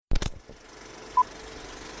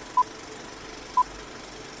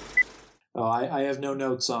Oh, I have no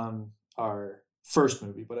notes on our first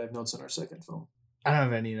movie, but I have notes on our second film. I don't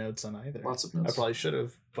have any notes on either. Lots of notes. I probably should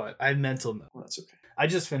have, but I have mental notes. Well, that's okay. I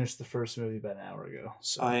just finished the first movie about an hour ago.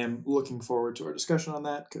 So I am looking forward to our discussion on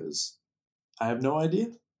that because I have no idea.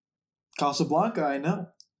 Casablanca, I know.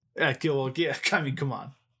 yeah, I mean, come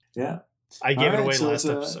on. Yeah. I gave it away so last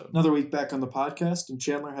it's episode. Another week back on the podcast, and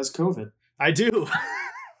Chandler has COVID. I do.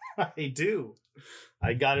 I do.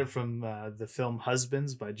 I got it from the film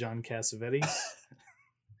Husbands by John Cassavetes.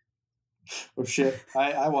 Oh, shit.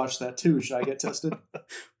 I watched that too. Should I get tested?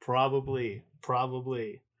 Probably.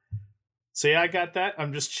 So yeah, I got that.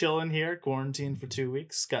 I'm just chilling here, quarantined for 2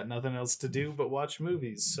 weeks. Got nothing else to do but watch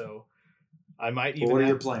movies. So I might even. Well, what are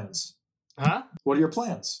your plans? Huh? What are your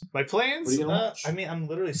plans? My plans? What are you gonna watch? I mean, I'm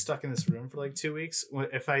literally stuck in this room for like 2 weeks.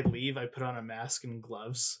 If I leave, I put on a mask and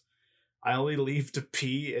gloves. I only leave to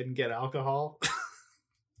pee and get alcohol.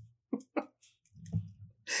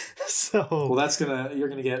 So well, you're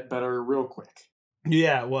gonna get better real quick.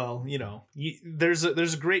 Yeah, well, there's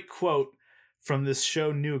a great quote from this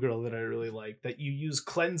show New Girl that I really like, that you use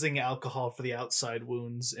cleansing alcohol for the outside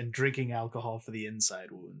wounds and drinking alcohol for the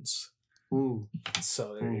inside wounds. Ooh.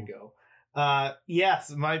 So there you go.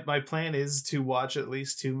 So my plan is to watch at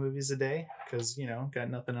least 2 movies a day because got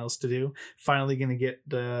nothing else to do. Finally gonna get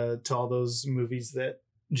to all those movies that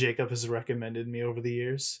Jacob has recommended me over the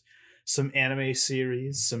years. Some anime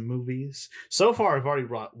series, some movies. So far, I've already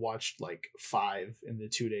watched like 5 in the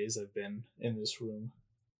 2 days I've been in this room.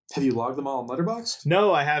 Have you logged them all on Letterboxd?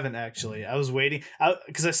 No, I haven't actually. I was waiting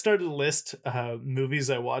because I started to list movies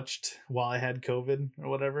I watched while I had COVID or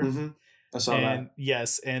whatever. Mm-hmm. I saw that.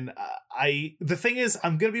 Yes, and the thing is,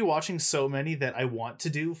 I'm gonna be watching so many that I want to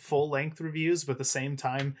do full length reviews, but at the same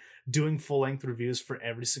time, doing full length reviews for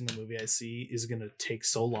every single movie I see is gonna take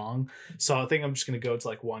so long. So I think I'm just gonna go to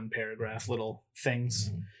like 1 paragraph little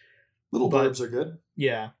things. Little blurbs are good.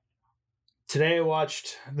 Yeah. Today I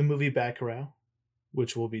watched the movie Bacurau,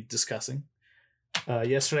 which we'll be discussing.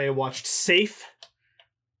 Yesterday I watched Safe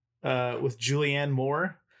with Julianne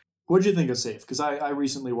Moore. What'd you think of Safe? Because I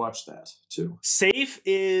recently watched that too. Safe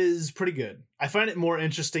is pretty good. I find it more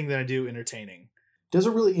interesting than I do entertaining. It has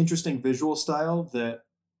a really interesting visual style that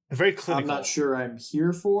very clinical. I'm not sure I'm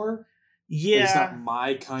here for. Yeah. It's not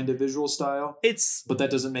my kind of visual style. But that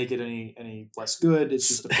doesn't make it any less good. It's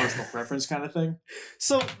just a personal preference kind of thing.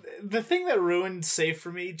 So the thing that ruined Safe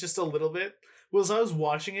for me just a little bit was I was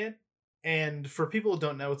watching it, and for people who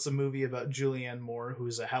don't know, it's a movie about Julianne Moore,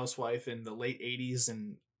 who's a housewife in the late 80s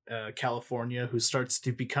in California, who starts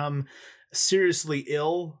to become seriously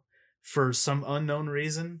ill for some unknown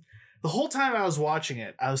reason. The whole time I was watching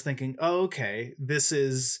it, I was thinking, oh, okay, this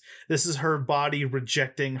is her body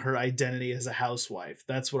rejecting her identity as a housewife.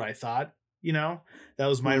 That's what I thought. That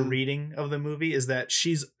was my reading of the movie, is that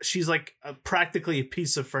she's like practically a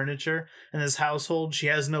piece of furniture in this household. She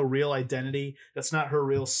has no real identity. That's not her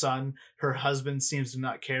real son. Her husband seems to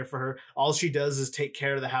not care for her. All she does is take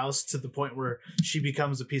care of the house to the point where she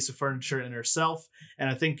becomes a piece of furniture in herself. And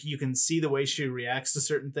I think you can see the way she reacts to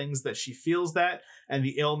certain things, that she feels that, and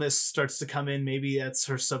the illness starts to come in. Maybe that's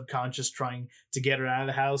her subconscious trying to get her out of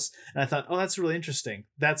the house. And I thought, oh, that's really interesting.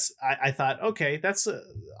 I thought, okay,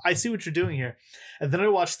 I see what you're doing here. And then I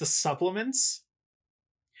watched the supplements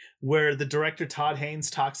where the director Todd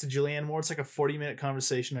Haynes talks to Julianne Moore. It's like a 40-minute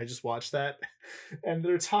conversation. I just watched that. And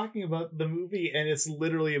they're talking about the movie, and it's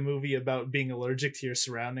literally a movie about being allergic to your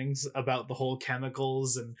surroundings, about the whole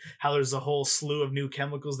chemicals and how there's a whole slew of new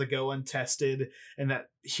chemicals that go untested and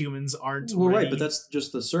that humans aren't ready. Right, but that's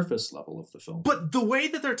just the surface level of the film. But the way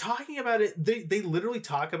that they're talking about it, they literally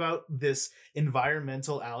talk about this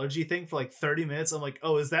environmental allergy thing for like 30 minutes. I'm like,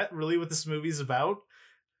 oh, is that really what this movie's about?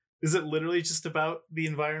 Is it literally just about the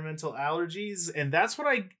environmental allergies? And that's what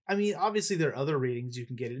I mean, obviously there are other ratings you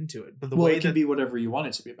can get into it, but it can be whatever you want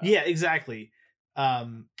it to be about. Yeah, exactly.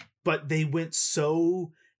 But they went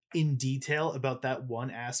so in detail about that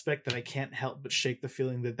one aspect that I can't help but shake the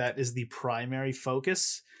feeling that is the primary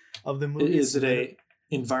focus of the movie. Is it a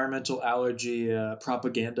environmental allergy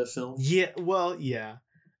propaganda film? Yeah, well, yeah.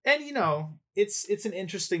 And it's an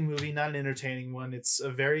interesting movie, not an entertaining one. It's a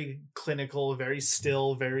very clinical, very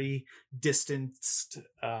still, very distanced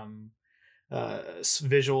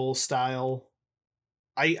visual style.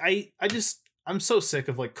 I'm so sick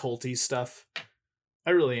of like culty stuff. I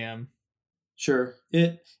really am. Sure.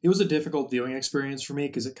 It was a difficult viewing experience for me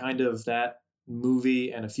because that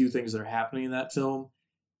movie and a few things that are happening in that film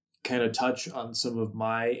kind of touch on some of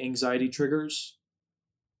my anxiety triggers.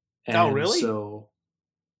 And oh, really? So,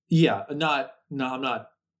 yeah, I'm not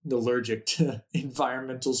allergic to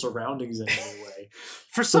environmental surroundings in any way.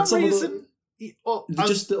 For some reason, Well,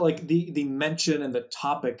 just the mention and the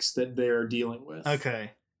topics that they're dealing with.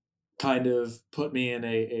 Okay. Kind of put me in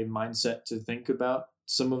a mindset to think about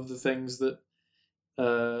some of the things that,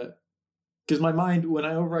 because my mind,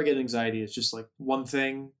 whenever I get anxiety, it's just like one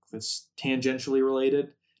thing that's tangentially related,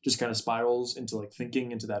 just kind of spirals into like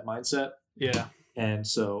thinking into that mindset. Yeah. And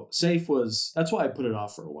so that's why I put it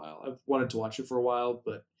off for a while. I've wanted to watch it for a while,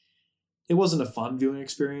 but it wasn't a fun viewing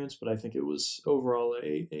experience, but I think it was overall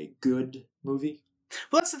a good movie.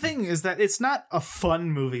 Well, that's the thing, is that it's not a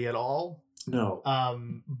fun movie at all. No.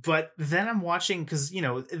 But then I'm watching, because, you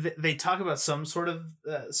know, they talk about some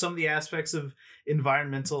of the aspects of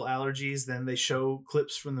environmental allergies. Then they show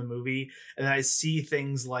clips from the movie, and then I see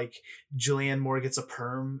things like Julianne Moore gets a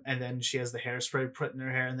perm, and then she has the hairspray put in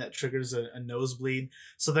her hair, and that triggers a nosebleed.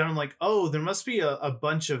 So then I'm like, oh, there must be a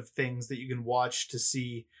bunch of things that you can watch to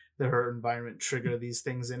see that her environment trigger these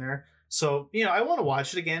things in her. So, you know, I want to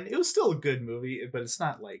watch it again. It was still a good movie, but it's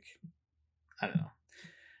not like, I don't know.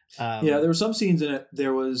 Yeah, there were some scenes in it.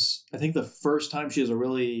 There was, I think, the first time she has a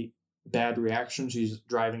really bad reaction. She's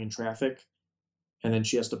driving in traffic, and then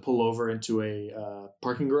she has to pull over into a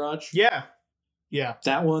parking garage. Yeah.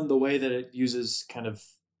 That one, the way that it uses kind of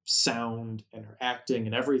sound and her acting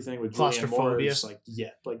and everything with Julianne Moore is like,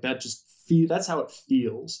 that just that's how it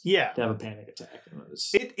feels. Yeah, to have a panic attack.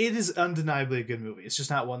 It is undeniably a good movie. It's just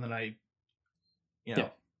not one that I, you know. Yeah.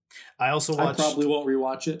 I also watched. I probably won't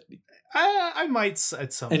rewatch it. I might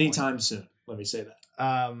at some anytime point. soon. Let me say that.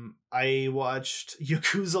 I watched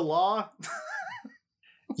Yakuza Law.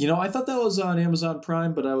 You know, I thought that was on Amazon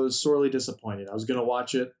Prime, but I was sorely disappointed. I was going to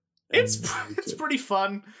watch it. It's pretty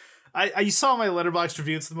fun. I saw my Letterboxd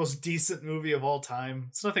review. It's the most decent movie of all time.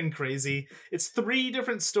 It's nothing crazy. It's 3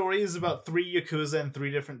 different stories about 3 Yakuza in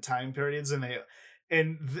 3 different time periods, and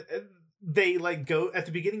they like go at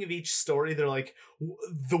the beginning of each story. They're like,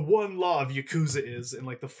 the one law of Yakuza is, and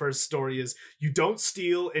like the first story is, you don't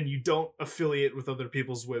steal and you don't affiliate with other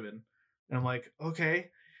people's women. And I'm like,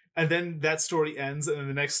 okay. And then that story ends, and then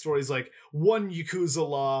the next story is like, one Yakuza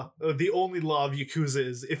law, the only law of Yakuza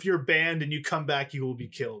is, if you're banned and you come back, you will be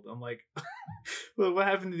killed. I'm like, well, what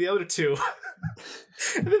happened to the other 2?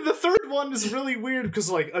 And then the third one is really weird,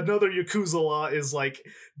 because like another Yakuza law is like,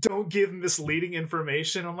 don't give misleading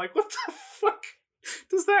information. I'm like, what the fuck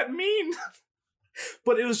does that mean?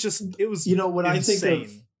 But it was you know, when insane. I think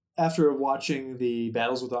of, after watching the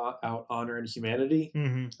Battles Without Honor and Humanity,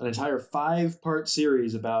 an entire 5-part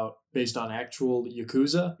series based on actual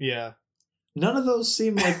Yakuza. Yeah. None of those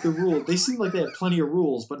seem like the rule. They seem like they had plenty of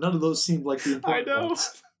rules, but none of those seemed like the important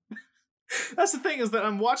ones. That's the thing, is that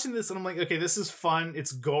I'm watching this and I'm like, okay, this is fun.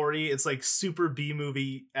 It's gory. It's like super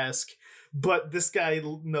B-movie-esque. But this guy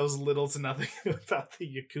knows little to nothing about the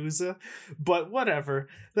Yakuza. But whatever.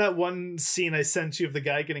 That one scene I sent you of the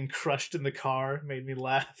guy getting crushed in the car made me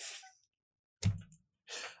laugh.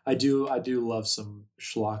 I do love some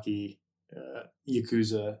schlocky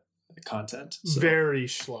Yakuza content. So. Very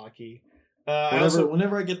schlocky.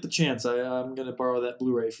 Whenever I get the chance, I'm gonna borrow that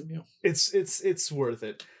Blu-ray from you. It's worth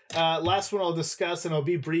it. Last one I'll discuss, and I'll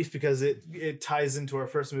be brief because it ties into our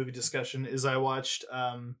first movie discussion, is I watched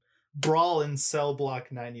Brawl in Cell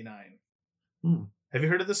Block 99. Have you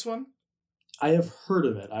heard of this one? I have heard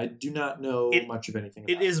of it. I do not know much of anything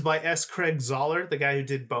about it. It is by S. Craig Zoller, the guy who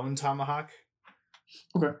did Bone Tomahawk.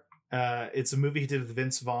 Okay. It's a movie he did with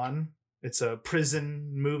Vince Vaughn. It's a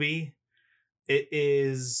prison movie.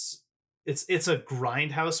 It's a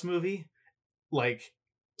grindhouse movie. Like,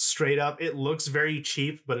 straight up. It looks very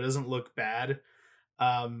cheap, but it doesn't look bad.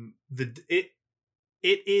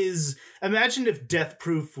 It is, imagine if Death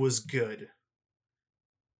Proof was good.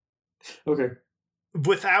 Okay.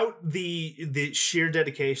 Without the sheer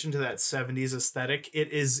dedication to that 70s aesthetic,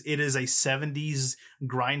 it is a 70s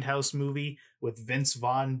grindhouse movie with Vince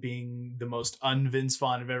Vaughn being the most un-Vince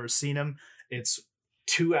Vaughn I've ever seen him. It's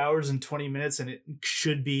 2 hours and 20 minutes, and it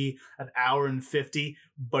should be an hour and 50,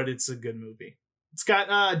 but it's a good movie. It's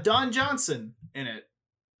got Don Johnson in it.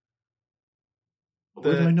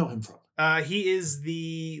 Where do I know him from? He is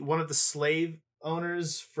one of the slave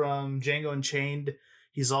owners from Django Unchained.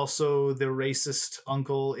 He's also the racist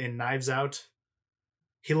uncle in Knives Out.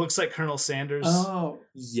 He looks like Colonel Sanders. Oh,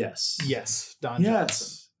 yes. Yes, Don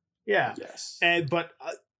Johnson. Yeah. Yes. But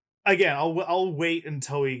again, I'll wait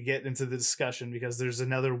until we get into the discussion, because there's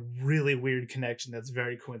another really weird connection that's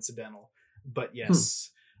very coincidental. But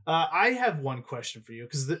yes. I have one question for you,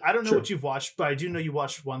 because I don't know what you've watched, but I do know you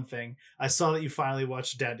watched one thing. I saw that you finally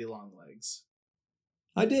watched Daddy Long Legs.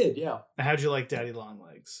 I did, yeah. How'd you like Daddy Long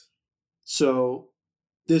Legs? So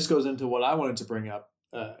this goes into what I wanted to bring up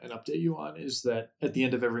and update you on, is that at the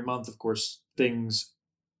end of every month, of course, things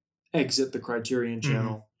exit the Criterion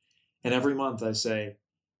Channel, and every month I say,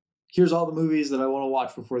 here's all the movies that I want to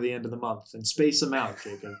watch before the end of the month, and space them out,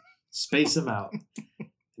 Jacob. Space them out.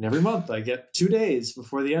 And every month I get 2 days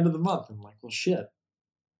before the end of the month. I'm like, well, shit.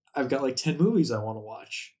 I've got like 10 movies I want to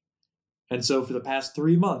watch. And so for the past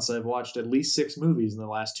 3 months, I've watched at least 6 movies in the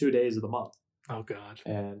last 2 days of the month. Oh, God.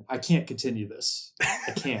 And I can't continue this.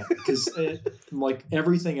 I can't. Because like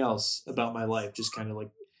everything else about my life just kind of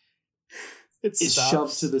like is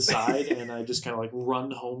shoved to the side. And I just kind of like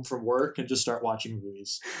run home from work and just start watching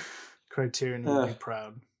movies. Criterion will be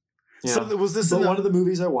proud. Yeah. So was this one of the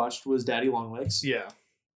movies I watched was Daddy Longlegs. Yeah.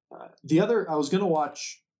 The other, I was going to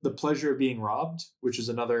watch The Pleasure of Being Robbed, which is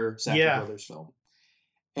another Safdie Brothers film.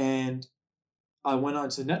 And I went on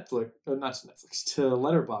to Netflix, to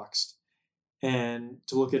Letterboxd, and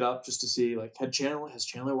to look it up just to see, like, has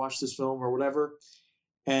Chandler watched this film or whatever?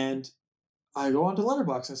 And I go on to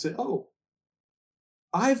Letterboxd and I say, oh,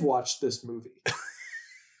 I've watched this movie.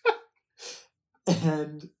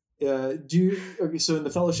 And so in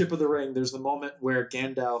the Fellowship of the Ring, there's the moment where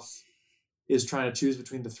Gandalf is trying to choose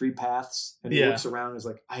between the 3 paths, and he looks around and is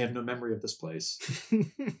like, I have no memory of this place.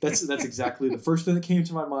 That's exactly the first thing that came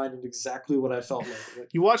to my mind and exactly what I felt like.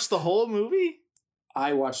 You watched the whole movie?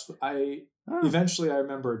 Eventually I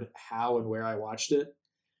remembered how and where I watched it,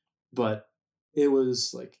 but it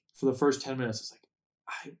was like, for the first 10 minutes, it's like,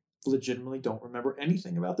 I legitimately don't remember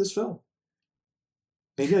anything about this film.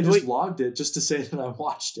 Maybe I just logged it just to say that I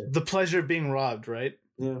watched it. The Pleasure of Being Robbed, right?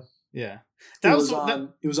 Yeah. Yeah. It was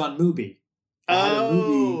on Mubi. I had a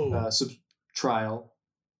Mubi trial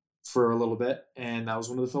for a little bit, and that was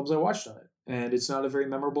one of the films I watched on it. And it's not a very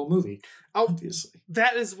memorable movie, obviously.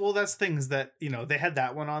 That's things that, they had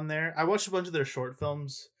that one on there. I watched a bunch of their short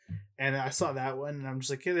films, and I saw that one, and I'm just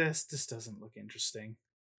like, hey, this doesn't look interesting.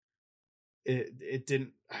 It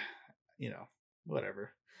didn't,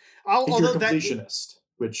 whatever. If you're a completionist,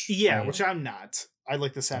 which I'm not. I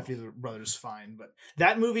like the Safdie brothers fine, but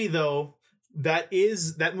that movie though, that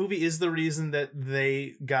movie is the reason that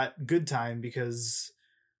they got Good Time, because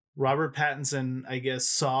Robert Pattinson, I guess,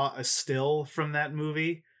 saw a still from that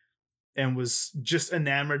movie and was just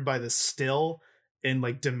enamored by the still and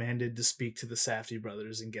like demanded to speak to the Safdie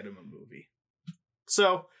brothers and get him a movie.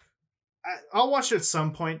 So I'll watch it at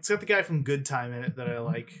some point. It's got the guy from Good Time in it that I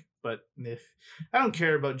like, but I don't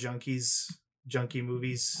care about junkie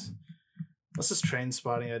movies. Unless it's Train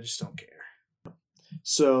Spotting, I just don't care.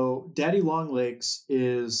 So Daddy Longlegs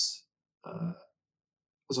is, I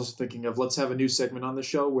was also thinking of, let's have a new segment on the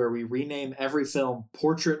show where we rename every film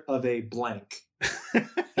Portrait of a Blank.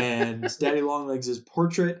 And Daddy Longlegs is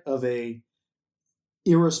Portrait of a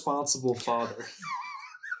Irresponsible Father.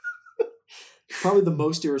 Probably the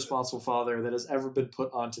most irresponsible father that has ever been put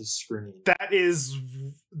onto screen.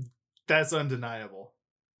 That's undeniable.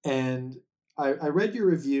 And I read your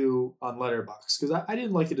review on Letterboxd because I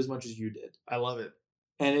didn't like it as much as you did. I love it.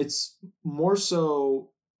 And it's more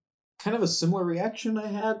so kind of a similar reaction I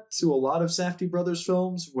had to a lot of Safdie Brothers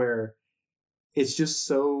films where it's just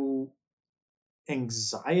so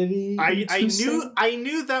anxiety. I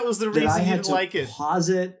knew that was the reason you didn't like it. Pause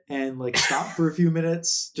it and like stop for a few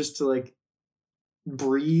minutes just to like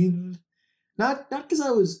breathe. Not because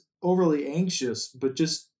I was overly anxious, but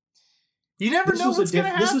just you never know what's going to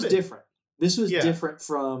happen. This was different. This was different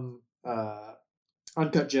from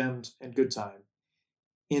Uncut Gems and Good Time,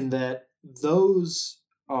 in that those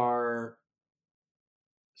are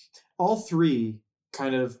all three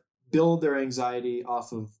kind of build their anxiety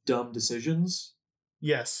off of dumb decisions.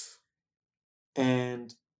 Yes.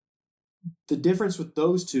 And the difference with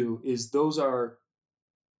those two is those are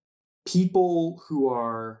people who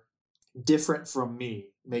are different from me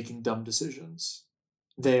making dumb decisions.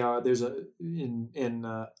 In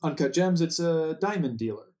Uncut Gems, it's a diamond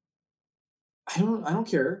dealer. I don't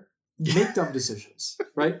care. Make dumb decisions,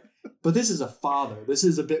 right? But this is a father. This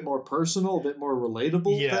is a bit more personal, a bit more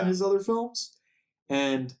relatable than his other films.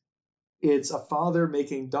 And it's a father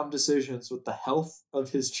making dumb decisions with the health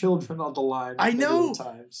of his children on the line. I know.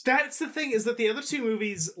 That's the thing, is that the other two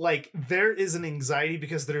movies, like, there is an anxiety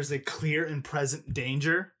because there's a clear and present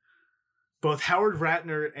danger. Both Howard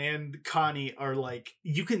Ratner and Connie are like,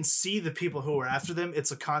 you can see the people who are after them. It's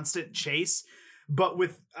a constant chase. But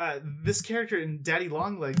with this character in Daddy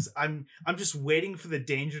Longlegs, I'm just waiting for the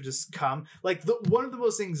danger to come. Like, one of the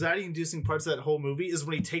most anxiety-inducing parts of that whole movie is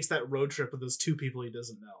when he takes that road trip with those two people he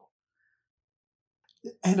doesn't know.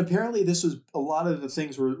 And apparently a lot of the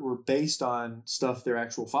things were based on stuff their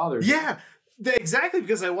actual fathers did. Yeah, exactly,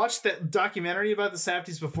 because I watched that documentary about the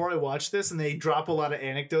Safdies before I watched this, and they drop a lot of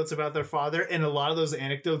anecdotes about their father, and a lot of those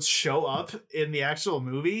anecdotes show up in the actual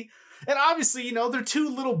movie. And obviously, they're two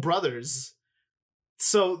little brothers.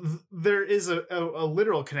 So there is a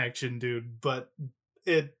literal connection, dude. But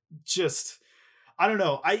it just, I don't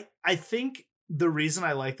know. I think the reason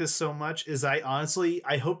I like this so much is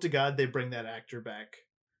I hope to God they bring that actor back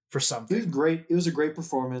for something. It was great. It was a great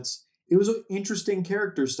performance. It was an interesting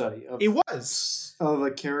character study. It was. Of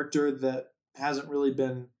a character that hasn't really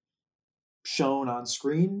been shown on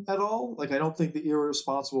screen at all. Like, I don't think The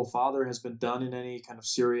Irresponsible Father has been done in any kind of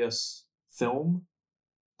serious film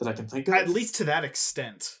that I can think of. At least to that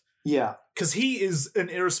extent. Yeah. Because he is an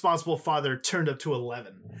irresponsible father turned up to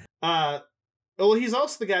 11. Well, he's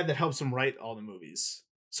also the guy that helps him write all the movies.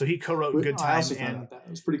 So he co-wrote Good Time. I also found out that. It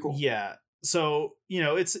was pretty cool. Yeah. So,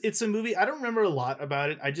 it's a movie. I don't remember a lot about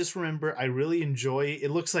it. I just remember I really enjoy. It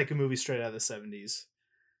looks like a movie straight out of the 70s.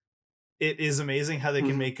 It is amazing how they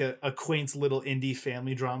can make a quaint little indie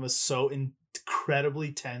family drama so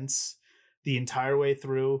incredibly tense the entire way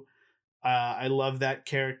through. I love that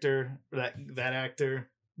character, that actor.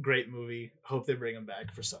 Great movie. Hope they bring him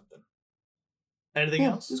back for something. Anything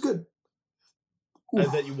else? It's good.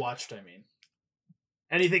 That you watched, I mean.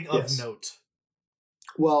 Anything of note?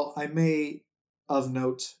 Well, I may of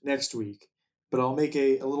note next week, but I'll make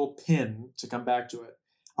a little pin to come back to it.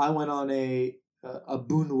 I went on a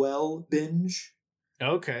Buñuel binge.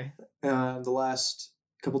 Okay. The last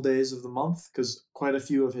couple days of the month, because quite a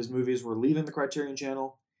few of his movies were leaving the Criterion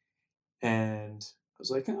Channel, and I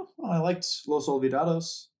was like, oh, well, I liked Los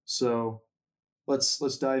Olvidados, so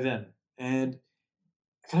let's dive in. And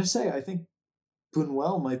I gotta say, I think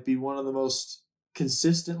Buñuel might be one of the most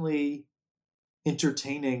consistently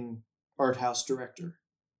entertaining art house director,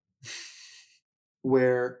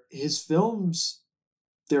 where his films,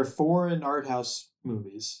 they're foreign art house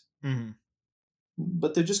movies,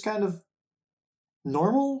 but they're just kind of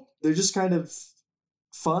normal. They're just kind of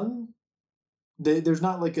fun. There's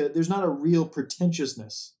not a real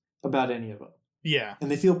pretentiousness about any of them. Yeah, and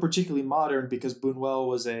they feel particularly modern because Buñuel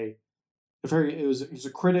was he's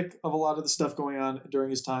a critic of a lot of the stuff going on during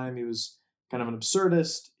his time. He was kind of an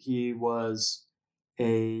absurdist. He was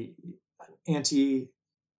an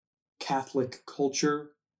anti-Catholic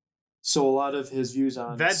culture. So a lot of his views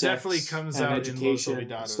on that sex definitely comes out education in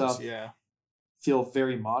Los Olvidados, stuff feel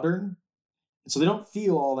very modern. And so they don't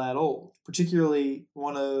feel all that old. Particularly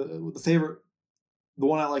the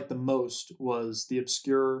one I liked the most was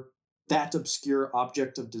That Obscure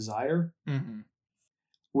Object of Desire,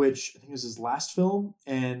 which I think was his last film,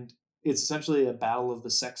 and it's essentially a battle of the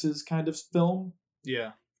sexes kind of film.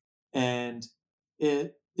 Yeah. And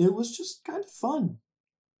it was just kind of fun.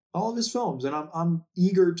 All of his films, and I'm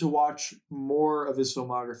eager to watch more of his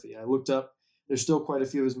filmography. I looked up, there's still quite a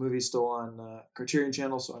few of his movies still on Criterion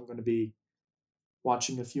Channel, so I'm going to be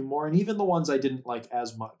watching a few more, and even the ones I didn't like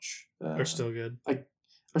as much are still good. Are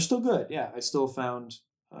still good. Yeah, I still found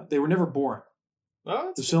they were never boring.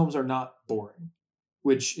 Oh, the films are not boring,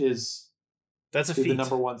 which is that's the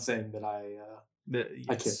number one thing that I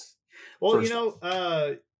kid. Well, you know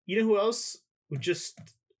who else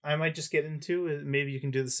I might just get into, maybe you can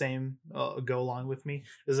do the same, go along with me,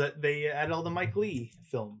 is that they add all the Mike Leigh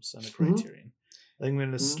films on the Criterion. I think I'm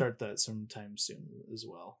going to start that sometime soon as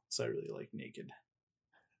well. So I really like Naked.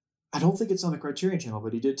 I don't think it's on the Criterion Channel,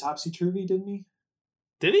 but he did Topsy Turvy, didn't he?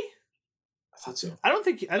 Did he? I thought so. I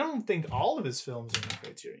don't think all of his films are on the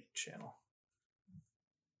Criterion Channel.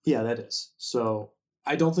 Yeah, that is. So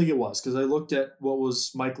I don't think it was, because I looked at what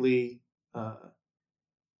was Mike Leigh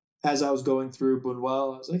as I was going through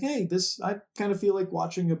Buñuel. I was like, hey, I kind of feel like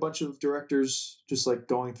watching a bunch of directors just like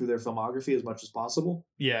going through their filmography as much as possible.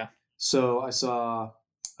 Yeah. So I saw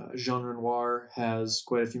Jean Renoir has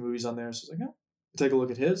quite a few movies on there. So I was like, oh, take a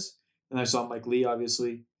look at his. And I saw Mike Leigh,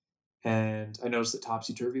 obviously. And I noticed that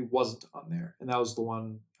Topsy Turvy wasn't on there. And that was the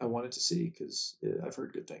one I wanted to see because I've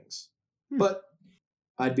heard good things. But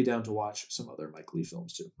I'd be down to watch some other Mike Leigh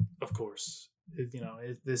films too. Of course.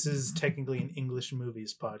 This is technically an English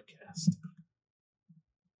movies podcast.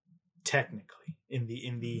 Technically, in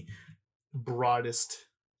the broadest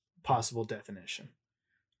possible definition.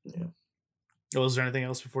 Yeah. Well, is there anything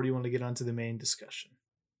else before you want to get on to the main discussion?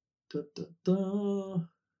 I'm trying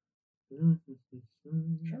to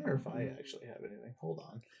remember if I actually have anything. Hold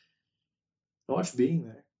on. I watched Being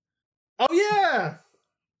There. Oh, yeah!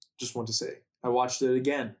 Just want to say, I watched it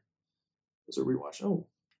again. It was a rewatch. Oh,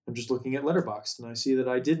 I'm just looking at Letterboxd, and I see that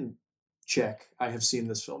I didn't check. I have seen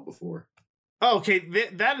this film before. Oh, okay.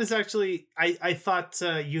 That is actually... I thought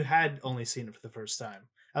you had only seen it for the first time.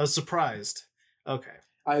 I was surprised. Okay.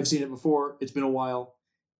 I have seen it before. It's been a while.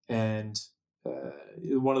 And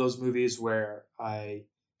one of those movies where I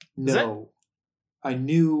knew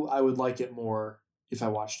I would like it more if I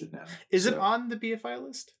watched it now. Is it on the BFI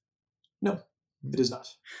list? No, it is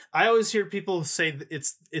not. I always hear people say that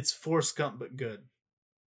it's Forrest Gump but good.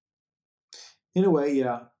 In a way,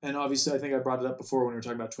 yeah. And obviously, I think I brought it up before when we were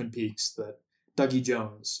talking about Twin Peaks that Dougie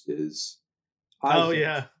Jones is, I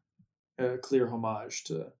think, a clear homage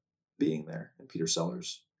to being there and Peter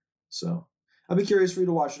Sellers. So I'd be curious for you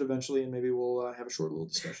to watch it eventually, and maybe we'll have a short little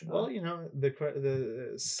discussion. Well,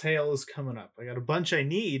 the sale is coming up. I got a bunch I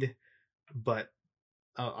need, but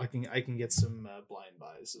I can get some blind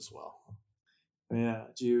buys as well. Yeah.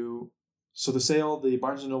 So the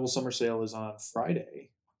Barnes & Noble summer sale is on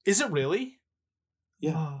Friday. Is it really?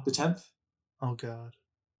 Yeah, the 10th. Oh God,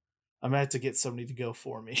 I'm gonna have to get somebody to go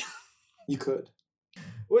for me. You could.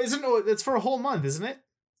 Well, it's for a whole month, isn't it?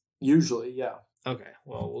 Usually, yeah. Okay,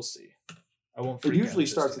 well, we'll see. I won't. It usually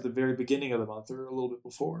starts at the very beginning of the month or a little bit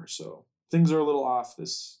before, so things are a little off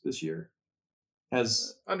this year,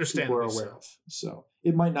 as people are aware of. So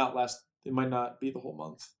it might not last. It might not be the whole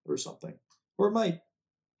month or something, or it might.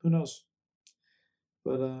 Who knows?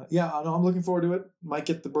 But yeah, I'm looking forward to it. Might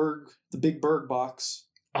get the big Berg box.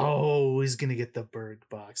 Oh, he's gonna get the Berg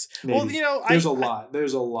box. Maybe. Well, there's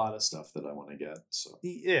a lot of stuff that I want to get. So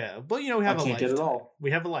yeah, but we have a lifetime. Get it all. We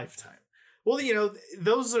have a lifetime. Well,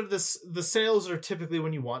 those are the sales are typically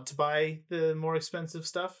when you want to buy the more expensive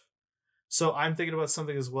stuff. So I'm thinking about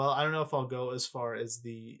something as well. I don't know if I'll go as far as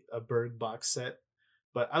the Berg box set,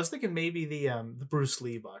 but I was thinking maybe the Bruce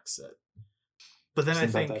Lee box set. But then I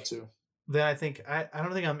think that too. Then I think I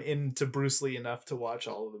don't think I'm into Bruce Lee enough to watch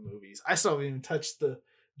all of the movies. I still haven't even touched the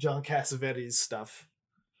John Cassavetes stuff.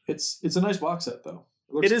 It's a nice box set though.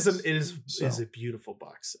 It is a beautiful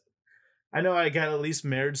box set. I know I got at least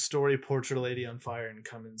Marriage Story, Portrait of a Lady on Fire, and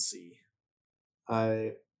Come and See.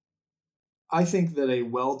 I think that a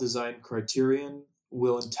well-designed Criterion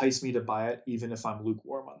will entice me to buy it, even if I'm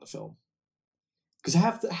lukewarm on the film. Because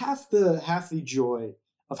half the joy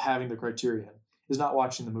of having the Criterion is not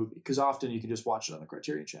watching the movie, because often you can just watch it on the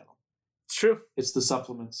Criterion channel. It's true. It's the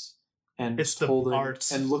supplements and it's the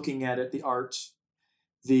art and looking at it, the art.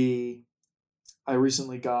 I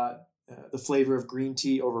recently got The Flavor of Green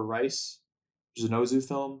Tea Over Rice, which is an Ozu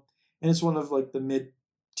film, and it's one of like the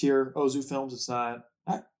mid-tier Ozu films.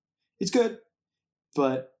 It's good,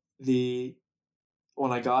 but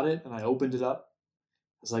when I got it and I opened it up,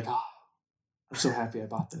 I was like, oh, I'm so happy I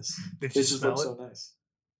bought this. It just looks so nice.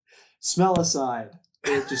 Smell aside,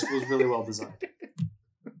 it just was really well designed.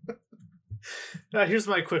 Here's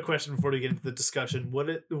my quick question before we get into the discussion. What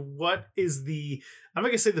is I'm not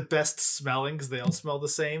gonna say the best smelling because they all smell the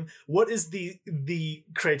same. What is the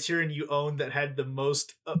Criterion you own that had the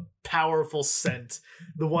most powerful scent?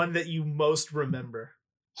 The one that you most remember?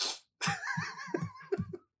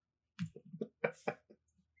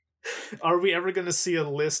 Are we ever gonna see a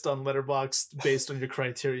list on Letterboxd based on your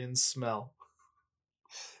Criterion smell?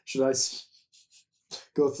 Should I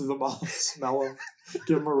go through them all, smell them,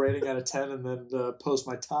 give them a rating out of 10, and then post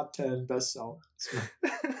my top 10 best selling?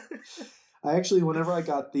 I actually, whenever I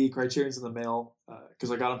got the Criterions in the mail,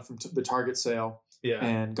 because I got them from the Target sale,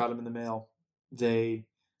 and got them in the mail,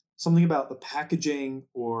 something about the packaging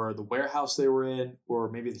or the warehouse they were in,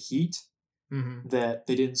 or maybe the heat, that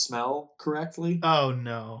they didn't smell correctly. Oh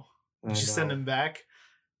no! Did you send them back?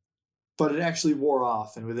 But it actually wore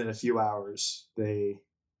off, and within a few hours, they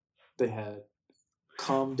had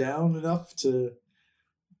calmed down enough to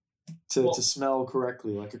smell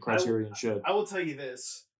correctly, like a Criterion should. I will tell you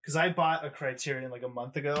this, because I bought a Criterion like a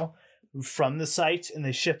month ago from the site, and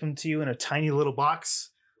they ship them to you in a tiny little box,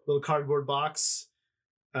 little cardboard box,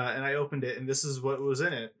 and I opened it, and this is what was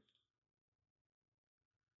in it.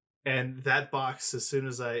 And that box, as soon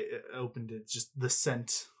as I opened it, just the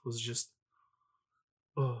scent was just,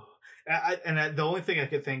 oh. The only thing I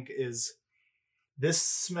could think is, this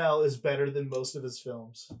smell is better than most of his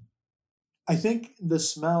films. I think the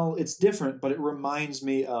smell, it's different, but it reminds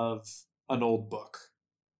me of an old book.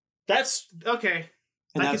 That's okay.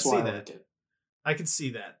 And that's why I like it. I can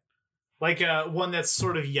see that. Like one that's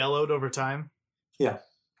sort of yellowed over time? Yeah.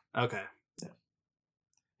 Okay.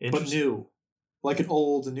 Yeah. But new. Like an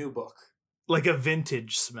old, new book. Like a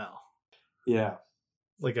vintage smell. Yeah.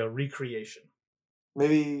 Like a recreation.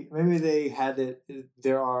 Maybe they had it.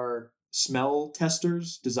 There are smell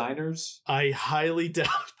testers, designers. I highly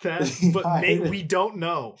doubt that, but we don't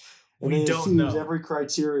know. We don't know. Every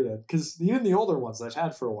Criterion, because even the older ones I've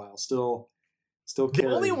had for a while still carry.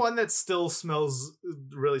 The only one that still smells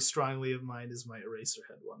really strongly of mine is my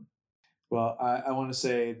Eraserhead one. Well, I want to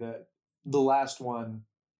say that the last one,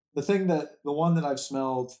 the one that I've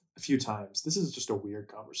smelled a few times. This is just a weird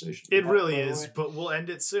conversation. It really is, but we'll end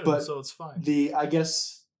it soon, so it's fine. I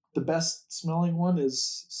guess The best smelling one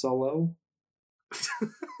is Solo.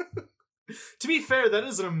 To be fair, that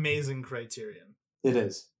is an amazing criterion. It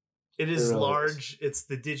is. It is really large. It's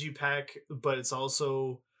the digipack, but it's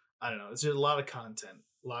also, I don't know, it's just a lot of content.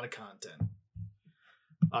 A lot of content.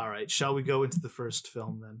 All right, shall we go into the first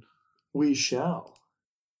film then? We shall.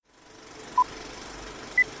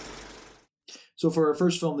 So for our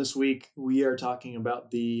first film this week, we are talking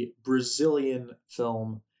about the Brazilian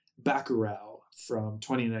film Bacurau from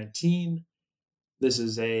 2019. This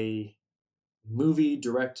is a movie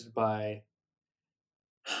directed by...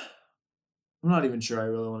 I'm not even sure I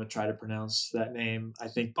really want to try to pronounce that name. I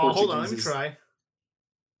think Portuguese. Hold on, let me try.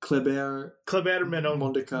 Kleber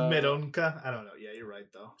Mendonça. I don't know. Yeah, you're right,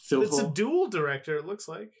 though. Filho. It's a dual director, it looks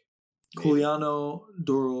like. Juliano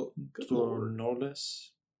Dornelles.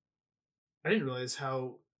 I didn't realize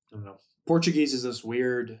how... I don't know. Portuguese is this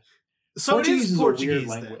weird... So Portuguese it is is Portuguese, a weird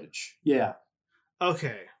language. Then. Yeah.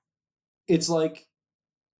 Okay. It's like...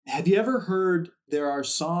 Have you ever heard there are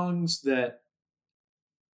songs that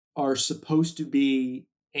are supposed to be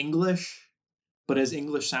English, but as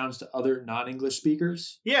English sounds to other non-English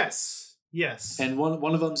speakers? Yes. Yes. And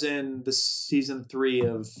one of them's in the season 3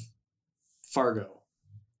 of Fargo.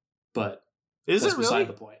 But is that's it really? beside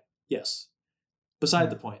the point. Yes. Beside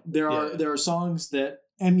the point. There are songs that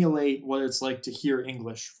emulate what it's like to hear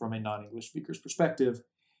English from a non-English speaker's perspective.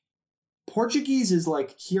 Portuguese is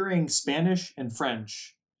like hearing Spanish and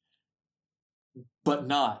French, but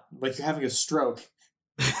not. Like you're having a stroke.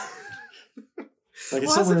 Like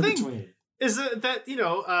it's somewhere in between. Is it that,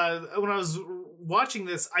 when I was watching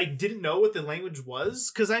this, I didn't know what the language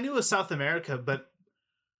was, because I knew it was South America, but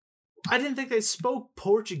I didn't think they spoke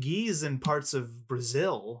Portuguese in parts of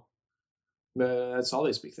Brazil. That's all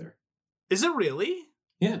they speak there. Is it really?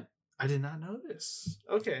 Yeah. I did not know this.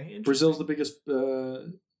 Okay. Brazil's the biggest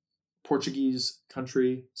Portuguese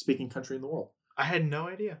speaking country in the world. I had no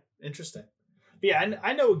idea. Interesting. But yeah,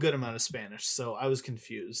 I know a good amount of Spanish, so I was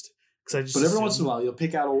confused. But every once in a while, you'll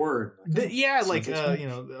pick out a word.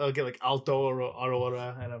 I'll get like alto or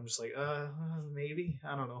aurora, and I'm just like, maybe.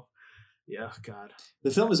 I don't know. Yeah, God.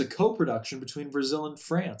 The film is a co-production between Brazil and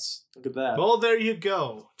France. Look at that. Well, there you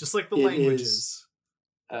go. Just like the languages.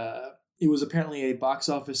 It was apparently a box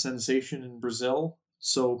office sensation in Brazil,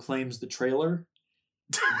 so claims the trailer.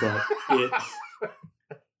 But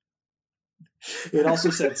it also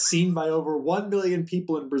said seen by over 1 million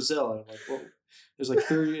people in Brazil. And I'm like, well,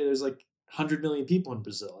 there's like 100 million people in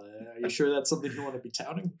Brazil. Are you sure that's something you want to be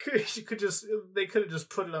touting? They could have just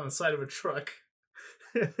put it on the side of a truck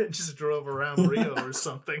and just drove around Rio or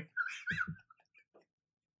something.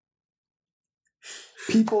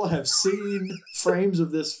 People have seen frames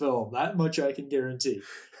of this film. That much I can guarantee.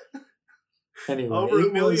 Anyway, over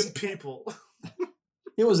 1 million people.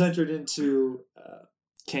 It was entered into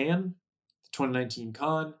Cannes, 2019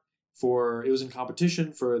 Cannes. It was in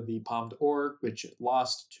competition for the Palme d'Or, which it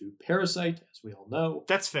lost to Parasite, as we all know.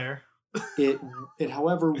 That's fair. It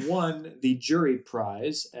however won the jury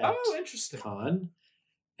prize at interesting. Cannes,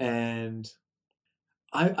 and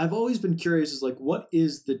I've always been curious is like, what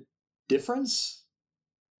is the difference?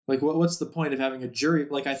 Like, what's the point of having a jury?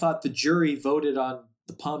 Like, I thought the jury voted on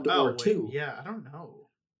the Palme d'Or too. Yeah, I don't know.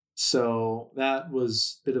 So that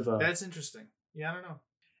was a bit of a... That's interesting. Yeah, I don't know.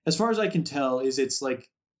 As far as I can tell, it's like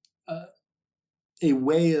a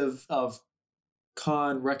way of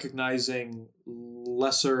Cannes recognizing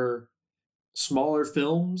smaller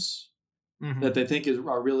films that they think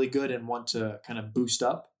are really good and want to kind of boost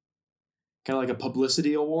up. Kind of like a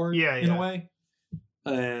publicity award in a way.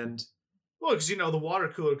 And... Well, because, the water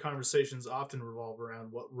cooler conversations often revolve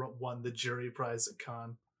around what won the jury prize at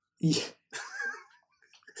Cannes. Yeah.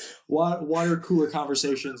 Water cooler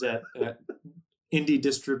conversations at indie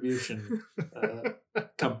distribution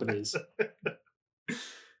companies.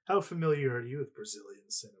 How familiar are you with Brazilian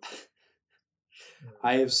cinema?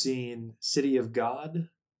 I have seen City of God.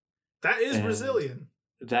 That is Brazilian.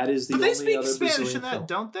 That is the only other Brazilian film. But they speak Spanish in that,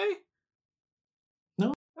 don't they?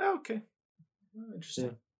 No. Oh, okay. Oh, interesting.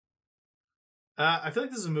 Yeah. I feel like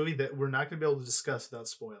this is a movie that we're not going to be able to discuss without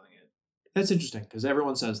spoiling it. That's interesting, because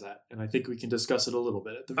everyone says that, and I think we can discuss it a little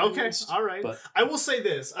bit at the very least. All right. But I will say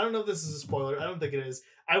this. I don't know if this is a spoiler. I don't think it is.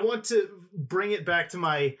 I want to bring it back to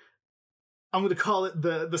I'm going to call it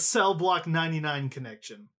the Cell Block 99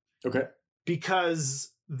 connection. Okay.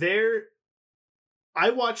 Because I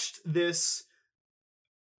watched this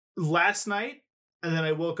last night, and then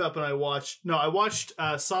I woke up and I watched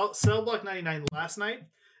Cell Block 99 last night,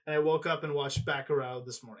 and I woke up and watched Bacurau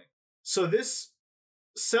this morning. So this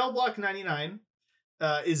Cell Block 99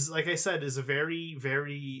 is, like I said, is a very,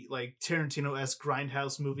 very like Tarantino-esque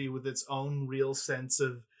grindhouse movie with its own real sense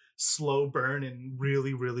of slow burn and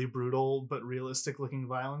really, really brutal but realistic looking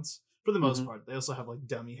violence for the most part. They also have like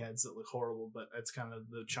dummy heads that look horrible, but that's kind of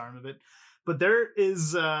the charm of it. But there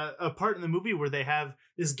is a part in the movie where they have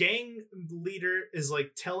this gang leader is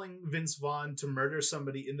like telling Vince Vaughn to murder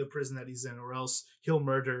somebody in the prison that he's in, or else he'll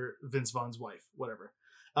murder Vince Vaughn's wife, whatever.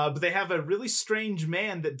 But they have a really strange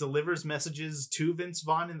man that delivers messages to Vince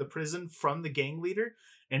Vaughn in the prison from the gang leader.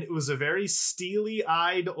 And it was a very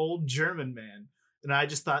steely-eyed old German man. And I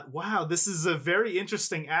just thought, wow, this is a very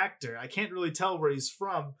interesting actor. I can't really tell where he's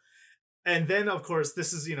from. And then, of course,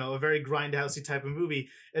 this is, a very grindhousey type of movie.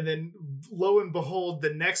 And then, lo and behold,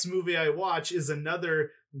 the next movie I watch is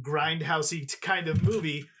another grindhousey kind of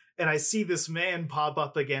movie. And I see this man pop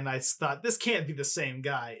up again. I thought, this can't be the same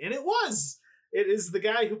guy. And it was. It is the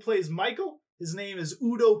guy who plays Michael. His name is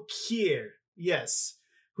Udo Kier. Yes.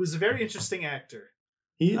 Who's a very interesting actor.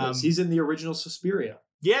 He is. He's in the original Suspiria.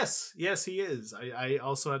 Yes, he is. I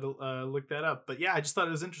also had to look that up. But yeah, I just thought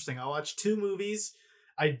it was interesting. I watched 2 movies.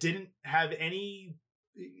 I didn't have any.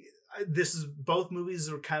 Both movies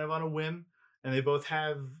are kind of on a whim, and they both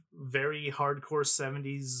have very hardcore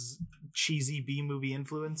 70s cheesy B movie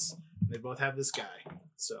influence. They both have this guy,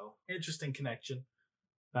 so interesting connection.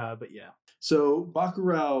 But yeah. So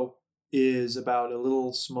Bacurau is about a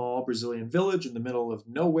little small Brazilian village in the middle of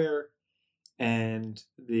nowhere, and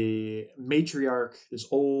the matriarch, this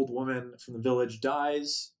old woman from the village,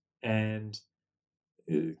 dies, and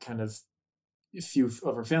kind of a few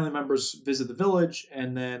of her family members visit the village,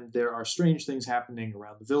 and then there are strange things happening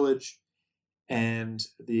around the village. And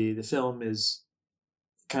the film is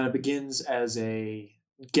kind of begins as a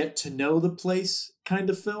get to know the place kind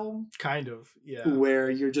of film. Kind of, yeah. Where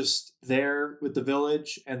you're just there with the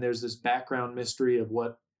village, and there's this background mystery of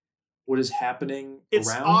what is happening it's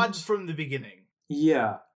around. Odd from the beginning.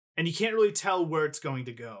 Yeah. And you can't really tell where it's going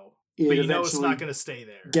to go. But you know it's not going to stay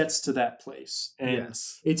there. Gets to that place. And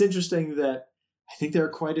yes. It's interesting that I think there are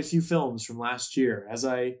quite a few films from last year. As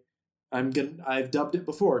I've dubbed it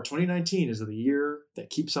before, 2019 is the year that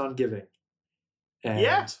keeps on giving. And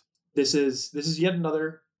yeah. This is yet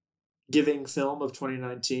another giving film of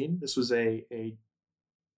 2019. This was a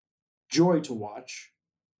joy to watch.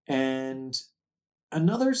 And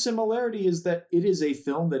another similarity is that it is a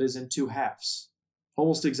film that is in 2 halves.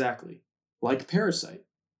 Almost exactly. Like Parasite.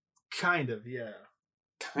 Kind of, yeah.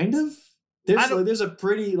 Kind of? There's a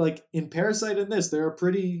pretty, in Parasite and this, there are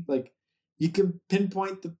pretty, you can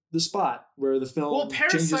pinpoint the spot where the film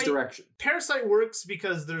changes direction. Parasite works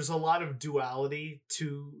because there's a lot of duality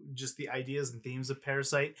to just the ideas and themes of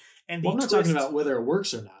Parasite. And I'm not talking about whether it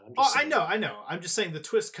works or not. I know. I'm just saying the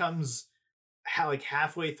twist comes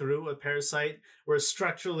halfway through a Parasite, where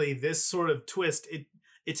structurally this sort of twist,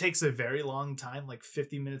 it takes a very long time,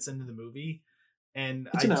 50 minutes into the movie. And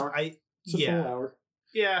it's an hour. It's a full hour.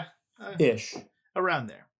 Yeah. Ish. Around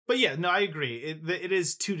there. But yeah, no, I agree. It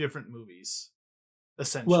is 2 different movies,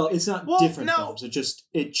 essentially. Well, it's not different films.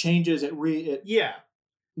 It changes. Yeah.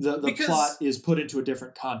 The plot is put into a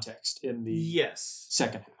different context in the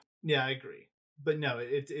second half. Yeah, I agree. But no,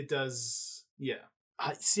 it does. Yeah.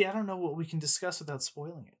 I don't know what we can discuss without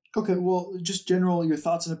spoiling it. Okay, well, just your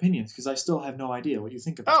thoughts and opinions, because I still have no idea what you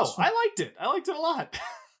think about this film. I liked it. I liked it a lot.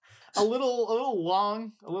 a little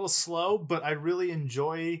long, a little slow, but I really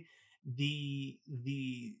enjoy the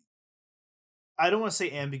I don't want to say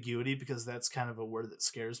ambiguity, because that's kind of a word that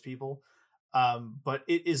scares people. But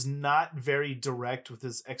it is not very direct with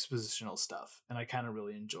its expositional stuff, and I kind of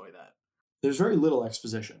really enjoy that. There's very little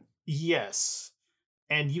exposition. Yes.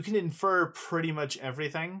 And you can infer pretty much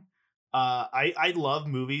everything. I love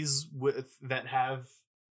movies that have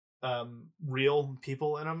real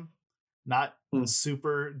people in them, not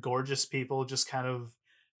super gorgeous people, just kind of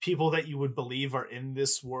people that you would believe are in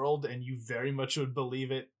this world, and you very much would believe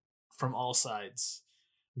it from all sides.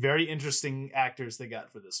 Very interesting actors they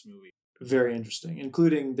got for this movie. Very interesting,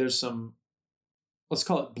 including there's some, let's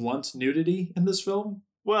call it blunt nudity in this film.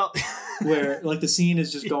 Well, where the scene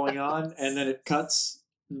is just going on, and then it cuts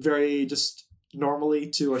very just normally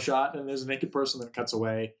to a shot, and there's a naked person that cuts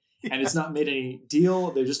away, and it's not made any deal.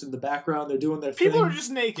 They're just in the background. They're doing their thing. People are just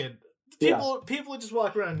naked. People just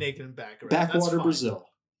walk around naked in background. Backwater Brazil.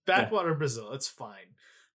 Backwater Brazil. That's fine.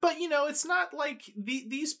 But, it's not like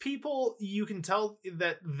these people, you can tell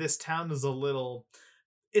that this town is a little,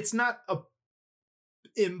 it's not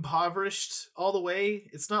impoverished all the way.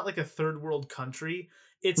 It's not like a third world country.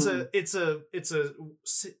 It's a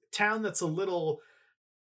town that's a little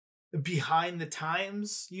behind the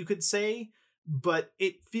times, you could say, but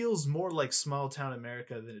it feels more like small town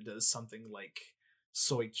America than it does something like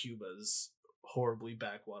Soy Cuba's horribly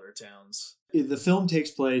backwater towns. The film takes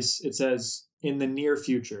place, it says, in the near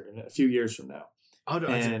future, in a few years from now. Oh, no,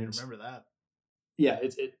 I didn't even And remember that. yeah,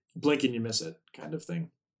 it blink and you miss it kind of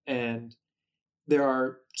thing. And there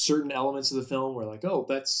are certain elements of the film where like, oh,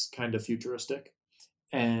 that's kind of futuristic.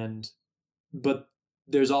 But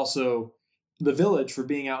there's also the village, for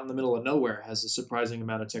being out in the middle of nowhere, has a surprising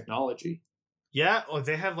amount of technology. Yeah, oh,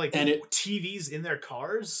 they have like And TVs in their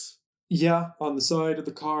cars. Yeah, on the side of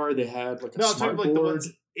the car, they had like a No, I'm talking smart about like the board. ones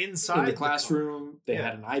inside In the car. classroom, they Yeah.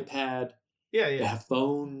 had an iPad. Yeah, They yeah, have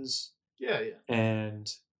phones, yeah.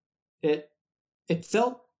 and it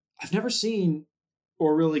felt, I've never seen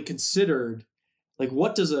or really considered like,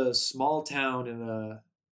 what does a small town in a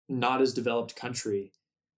not as developed country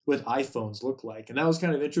with iPhones look like? And that was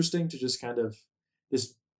kind of interesting, to just kind of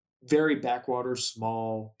this very backwater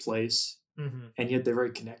small place, Mm-hmm. and yet they're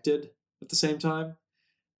very connected at the same time.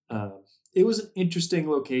 It was an interesting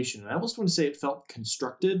location. I almost want to say it felt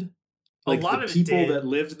constructed. Like A lot the of it people did. that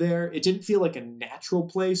lived there, it didn't feel like a natural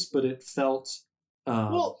place, but it felt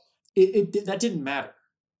Well, that didn't matter,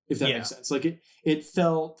 if that Yeah. makes sense. Like it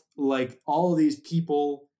felt like all of these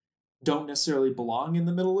people don't necessarily belong in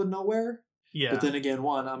the middle of nowhere. yeah. But then again,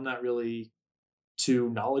 one, I'm not really too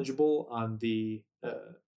knowledgeable on the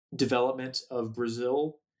development of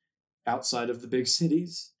Brazil outside of the big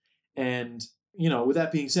cities. And, with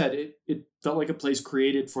that being said, it felt like a place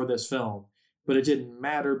created for this film, but it didn't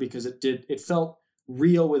matter because it felt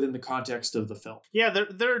real within the context of the film. Yeah,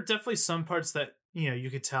 there are definitely some parts that you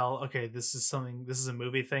could tell. Okay, this is a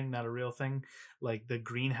movie thing, not a real thing. Like the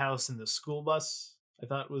greenhouse and the school bus, I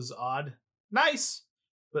thought was odd. Nice,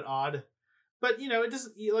 but odd. But it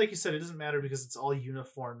doesn't. Like you said, it doesn't matter because it's all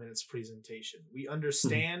uniform in its presentation. We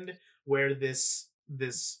understand where this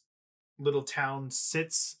little town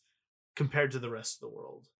sits compared to the rest of the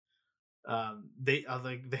world. They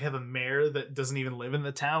have a mayor that doesn't even live in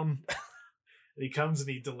the town. And he comes and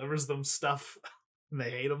he delivers them stuff, and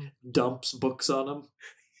they hate him. Dumps books on them.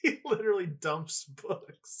 He literally dumps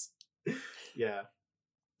books. Yeah.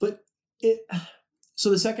 But so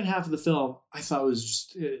the second half of the film, I thought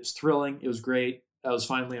was thrilling. It was great. I was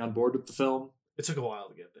finally on board with the film. It took a while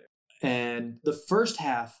to get there. And the first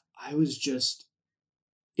half,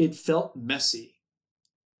 it felt messy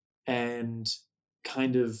and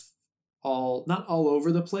kind of not all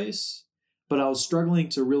over the place, but I was struggling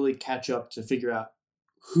to really catch up to figure out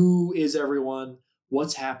who is everyone,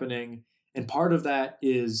 what's happening. And part of that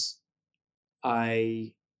is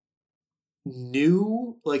I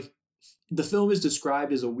knew, like, the film is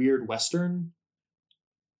described as a weird Western.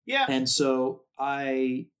 Yeah. And so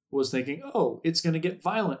I was thinking, oh, it's going to get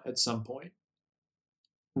violent at some point.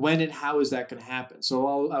 When and how is that going to happen?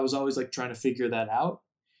 So I was always like trying to figure that out.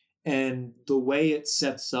 And the way it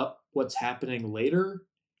sets up what's happening later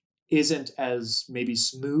isn't as maybe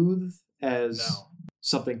smooth as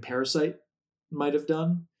something Parasite might have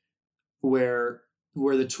done, where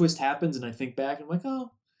the twist happens and I think back and I'm like,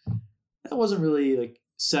 oh, that wasn't really like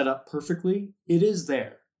set up perfectly. It is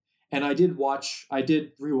there. And I did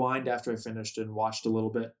rewind after I finished and watched a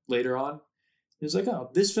little bit later on. It was like, oh,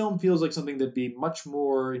 this film feels like something that'd be much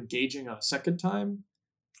more engaging on a second time.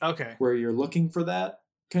 Okay. Where you're looking for that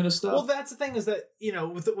kind of stuff. Well, that's the thing, is that,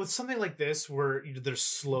 with something like this, where they're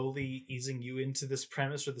slowly easing you into this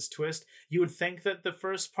premise or this twist, you would think that the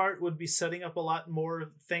first part would be setting up a lot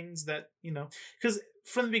more things that, because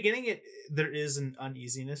from the beginning, there is an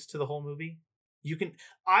uneasiness to the whole movie.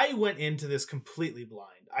 I went into this completely blind.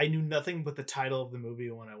 I knew nothing but the title of the movie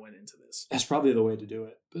when I went into this. That's probably the way to do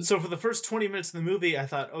it. So for the first 20 minutes of the movie, I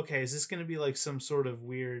thought, okay, is this going to be like some sort of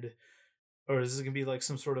weird, or is this going to be like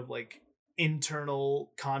some sort of like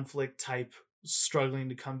internal conflict type, struggling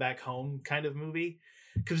to come back home kind of movie?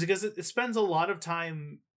 Because it spends a lot of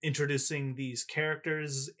time introducing these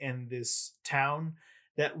characters and this town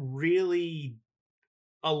that really,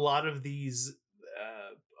 a lot of these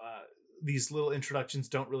little introductions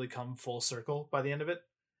don't really come full circle by the end of it.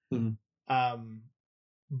 Mm-hmm.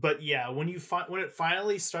 But yeah, when it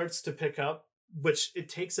finally starts to pick up, which it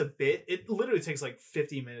takes a bit, it literally takes like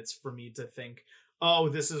 50 minutes for me to think, oh,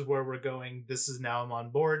 this is where we're going. Now I'm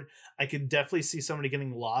on board. I could definitely see somebody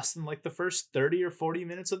getting lost in like the first 30 or 40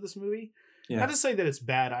 minutes of this movie. Yeah. Not to say that it's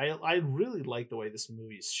bad. I really like the way this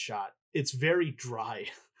movie is shot. It's very dry.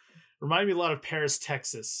 Reminded me a lot of Paris,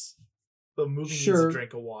 Texas. The movie needs a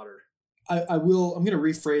drink of water. I'm going to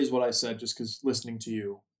rephrase what I said just because listening to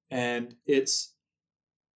you. And it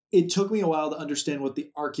took me a while to understand what the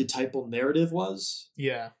archetypal narrative was.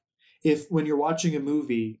 Yeah. When you're watching a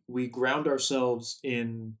movie, we ground ourselves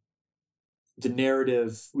in the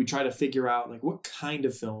narrative. We try to figure out, like, what kind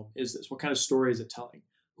of film is this? What kind of story is it telling?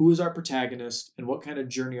 Who is our protagonist and what kind of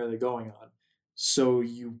journey are they going on? So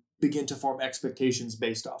you begin to form expectations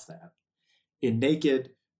based off that. In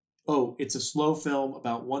Naked, it's a slow film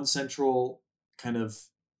about one central kind of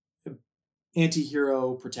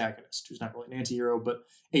anti-hero protagonist who's not really an anti-hero, but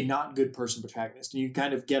a not good person protagonist. And you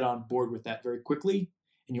kind of get on board with that very quickly,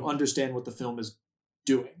 and you understand what the film is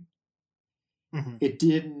doing. Mm-hmm. It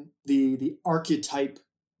didn't, the archetype,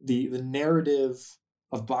 the narrative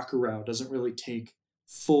of Bacurau doesn't really take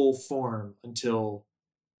full form until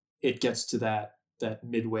it gets to that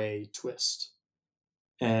midway twist.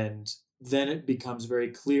 And then it becomes very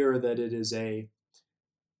clear that it is a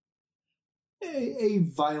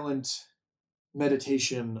violent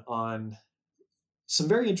meditation on some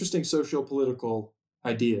very interesting socio-political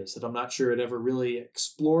ideas that I'm not sure it ever really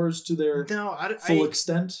explores to their full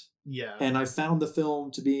extent. Yeah. And I found the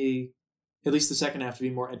film to be, at least the second half, to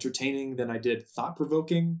be more entertaining than I did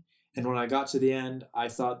thought-provoking. And when I got to the end, I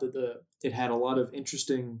thought that it had a lot of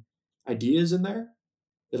interesting ideas in there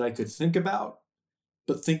that I could think about,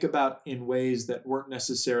 but think about in ways that weren't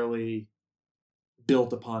necessarily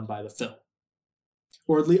built upon by the film.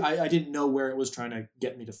 Or at least I didn't know where it was trying to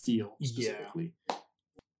get me to feel specifically.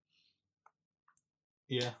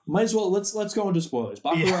 Yeah. Might as well let's go into spoilers.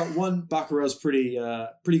 Bacurau's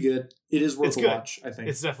pretty good. It is worth a watch, I think.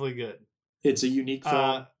 It's definitely good. It's a unique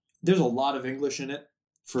film. There's a lot of English in it.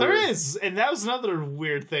 There is, and that was another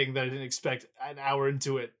weird thing that I didn't expect an hour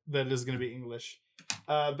into it that it is going to be English.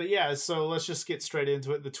 But yeah, so let's just get straight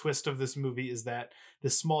into it. The twist of this movie is that the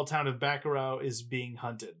small town of Bacurau is being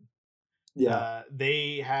hunted. Yeah,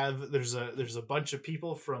 there's a bunch of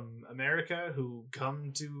people from America who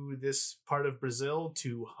come to this part of Brazil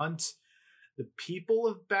to hunt the people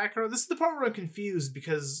of Bacurau. This is the part where I'm confused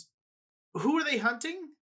because who are they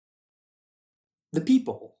hunting? The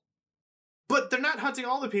people. But they're not hunting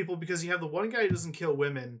all the people because you have the one guy who doesn't kill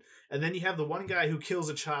women, and then you have the one guy who kills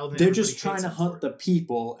a child. And they're just trying to hunt the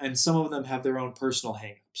people, and some of them have their own personal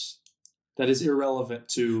hangups. That is irrelevant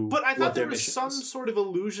to. But I thought there was some sort of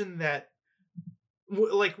illusion that,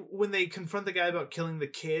 like when they confront the guy about killing the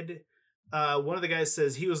kid, one of the guys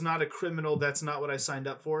says he was not a criminal. That's not what I signed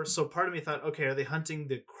up for. So part of me thought, okay, are they hunting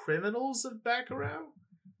the criminals of Bacurau?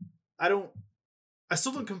 I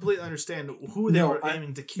still don't completely understand who they were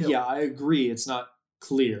aiming to kill. Yeah, I agree. It's not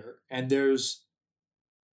clear. And there's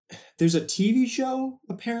a TV show,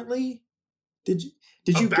 apparently. Did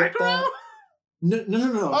you get that? No.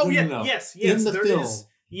 Oh, yeah. No. Yes. In the film,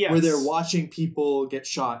 yes. where they're watching people get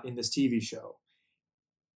shot in this TV show.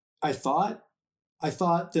 I thought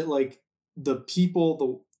that like the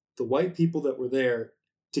people, the white people that were there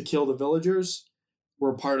to kill the villagers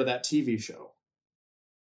were part of that TV show.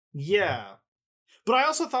 Yeah. But I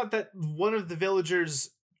also thought that one of the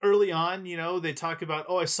villagers early on, they talk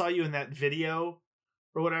about, I saw you in that video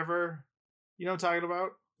or whatever. You know what I'm talking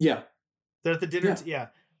about? Yeah. They're at the dinner. Yeah.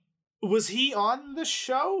 Was he on the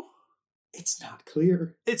show? It's not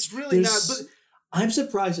clear. It's really not. But I'm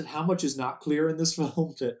surprised at how much is not clear in this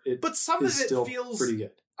film. But some of it feels pretty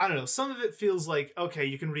good. I don't know. Some of it feels like, okay,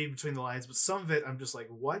 you can read between the lines, but some of it I'm just like,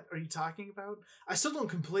 what are you talking about? I still don't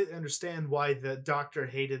completely understand why the doctor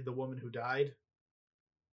hated the woman who died.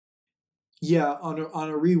 Yeah, on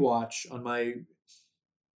a rewatch, on my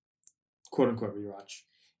quote-unquote rewatch,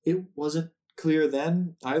 it wasn't clear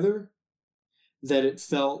then either that it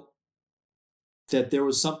felt that there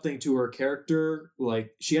was something to her character.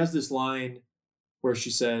 Like, she has this line where she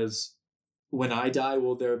says, when I die,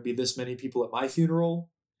 will there be this many people at my funeral?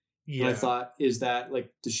 Yeah. And I thought, is that,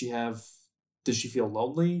 like, does she feel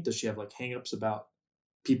lonely? Does she have, like, hang-ups about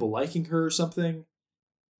people liking her or something?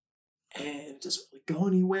 And it doesn't really go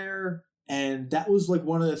anywhere. And that was like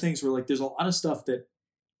one of the things where like there's a lot of stuff that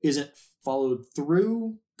isn't followed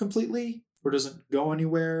through completely or doesn't go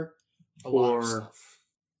anywhere, or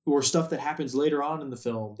stuff that happens later on in the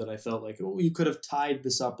film that I felt like, you could have tied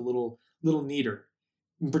this up a little neater.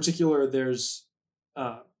 In particular, there's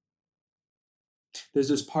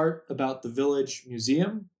this part about the village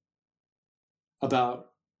museum,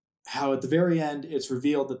 about how at the very end it's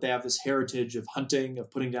revealed that they have this heritage of hunting, of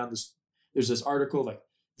putting down this. There's this article like,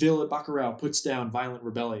 Villa Bacurau puts down violent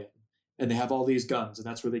rebellion, and they have all these guns, and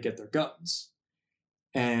that's where they get their guns.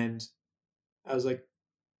 And I was like,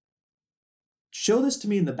 show this to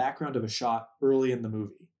me in the background of a shot early in the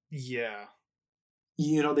movie. Yeah.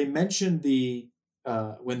 They mentioned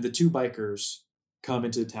when the two bikers come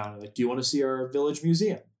into town, like, do you want to see our village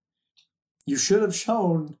museum? You should have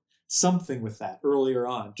shown something with that earlier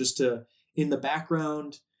on, just to, in the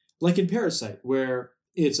background, like in Parasite, where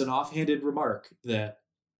it's an offhanded remark that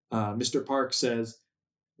Mr. Park says,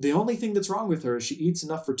 the only thing that's wrong with her is she eats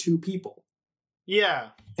enough for two people. Yeah.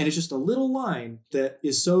 And it's just a little line that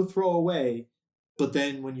is so throwaway but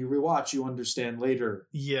then when you rewatch, you understand later.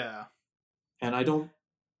 Yeah. And I don't.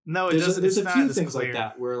 No, it doesn't. There's it's a few not things clear. like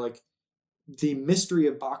that where like the mystery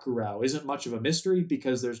of Bacurau isn't much of a mystery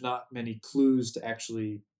because there's not many clues to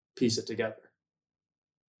actually piece it together.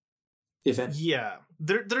 If any. Yeah,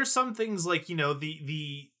 there's some things like, you know,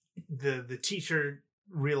 the teacher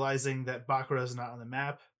realizing that Bacurau is not on the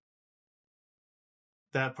map.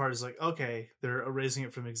 That part is like, okay, they're erasing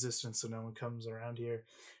it from existence so no one comes around here.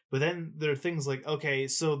 But then there are things like, okay,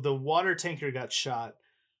 so the water tanker got shot.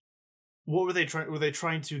 What were they trying? Were they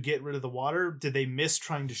trying to get rid of the water? Did they miss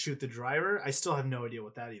trying to shoot the driver? I still have no idea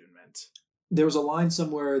what that even meant. There was a line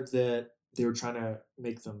somewhere that they were trying to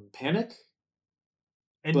make them panic.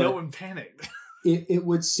 And no one panicked. It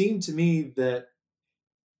would seem to me that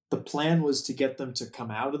the plan was to get them to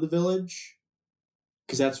come out of the village,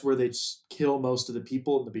 because that's where they kill most of the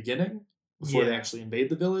people in the beginning before they actually invade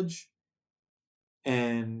the village.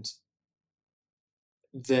 And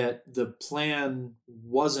that the plan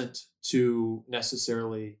wasn't to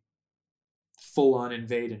necessarily full on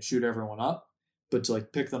invade and shoot everyone up, but to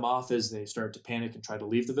like pick them off as they start to panic and try to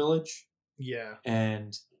leave the village. Yeah.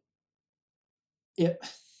 And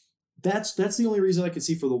that's the only reason I could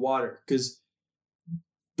see for the water, because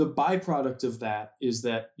the byproduct of that is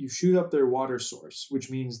that you shoot up their water source,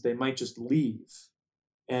 which means they might just leave.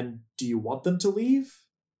 And do you want them to leave?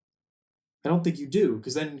 I don't think you do,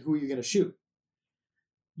 because then who are you going to shoot?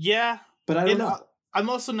 Yeah. But I don't know. I'm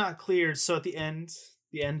also not clear. So at the end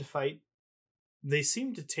fight, they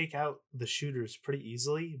seem to take out the shooters pretty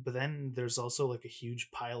easily, but then there's also like a huge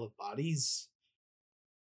pile of bodies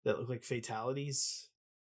that look like fatalities.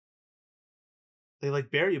 They like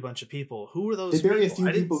bury a bunch of people. Who were those? They bury people?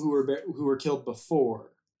 a few people who were killed before.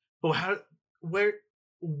 But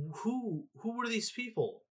who were these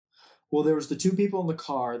people? Well, there was the two people in the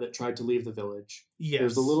car that tried to leave the village. Yes.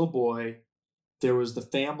 There's the little boy. There was the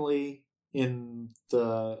family in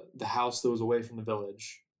the house that was away from the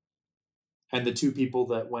village, and the two people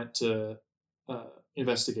that went to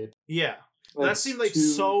investigate. Yeah, that seemed like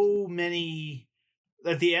so many.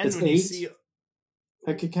 At the end, when 8? you see,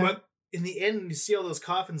 but in the end, when you see all those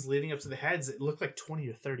coffins leading up to the heads, it looked like 20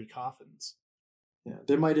 or 30 coffins. Yeah,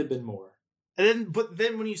 there might have been more. And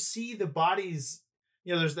then when you see the bodies,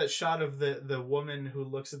 you know, there's that shot of the woman who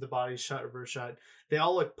looks at the bodies, shot reverse shot. They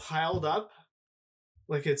all look piled up,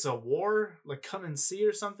 like it's a war, like come and see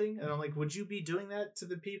or something. And I'm like, would you be doing that to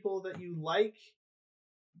the people that you like?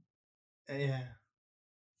 Yeah,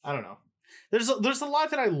 I don't know. There's a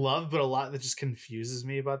lot that I love, but a lot that just confuses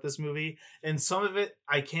me about this movie. And some of it,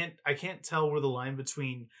 I can't tell where the line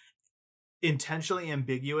between intentionally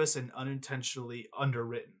ambiguous and unintentionally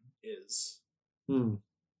underwritten is.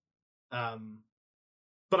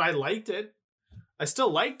 But I liked it. I still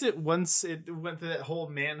liked it once it went to that whole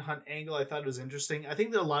manhunt angle. I thought it was interesting. I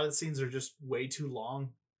think that a lot of the scenes are just way too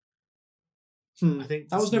long. I think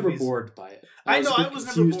I was never bored by it. I was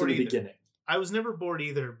never bored in the beginning. I was never bored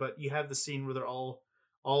either, but you have the scene where they're all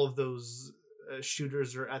of those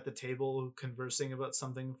shooters are at the table conversing about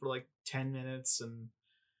something for like 10 minutes. And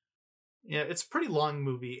yeah, it's a pretty long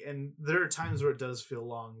movie. And there are times where it does feel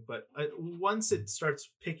long, but once it starts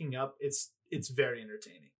picking up, it's very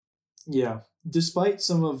entertaining. Yeah. Despite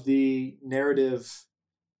some of the narrative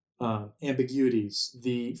ambiguities,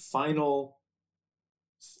 the final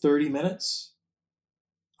 30 minutes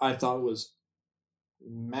I thought was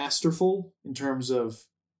masterful in terms of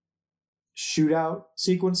shootout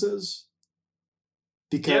sequences,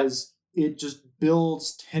 because it just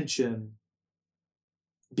builds tension,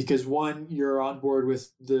 because one, you're on board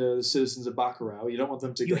with the citizens of Bacurau. You don't want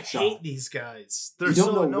them to get shot. You hate these guys. You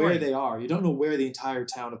don't know where they are. You don't know where the entire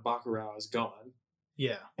town of Bacurau is going.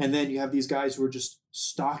 Yeah. And then you have these guys who are just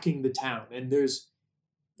stalking the town, and it's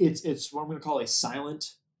what I'm going to call a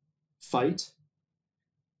silent fight.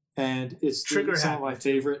 And some of my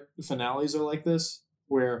favorite finales are like this,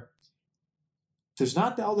 where there's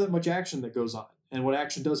not all that much action that goes on. And what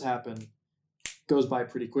action does happen goes by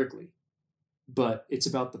pretty quickly. But it's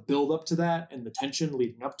about the build up to that and the tension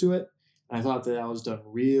leading up to it. And I thought that was done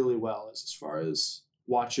really well as far as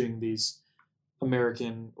watching these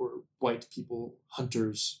American or white people,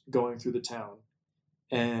 hunters, going through the town.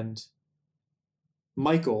 And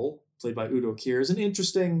Michael, played by Udo Kier, is an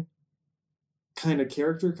interesting kind of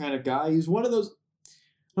character, kind of guy. He's another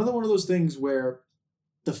one of those things where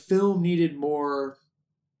the film needed more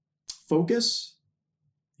focus.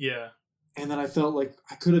 Yeah. And then I felt like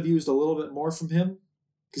I could have used a little bit more from him,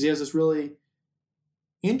 because he has this really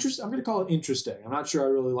interesting, I'm going to call it interesting. I'm not sure I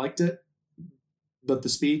really liked it, but the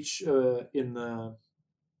speech about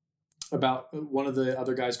one of the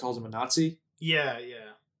other guys calls him a Nazi. Yeah,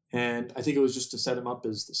 yeah. And I think it was just to set him up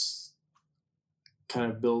as this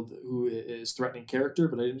kind of build who is threatening character,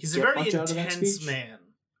 but I didn't He's get a very much out of that intense speech. man.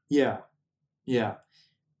 Yeah. Yeah.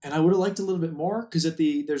 And I would have liked a little bit more because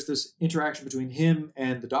there's this interaction between him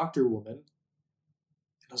and the doctor woman. And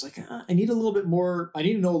I was like, I need a little bit more. I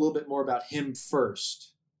need to know a little bit more about him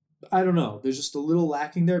first. I don't know. There's just a little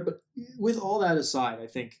lacking there. But with all that aside, I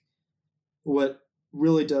think what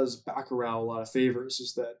really does Bacurau a lot of favors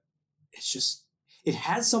is that it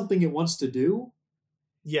has something it wants to do.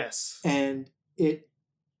 Yes. And it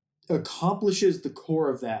accomplishes the core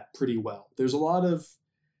of that pretty well. There's a lot of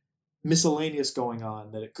miscellaneous going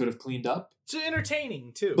on that it could have cleaned up. It's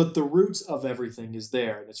entertaining too. But the roots of everything is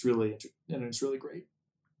there, and it's really great.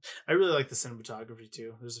 I really like the cinematography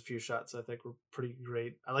too. There's a few shots I think were pretty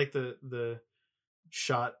great. I like the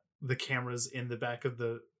shot, the cameras in the back of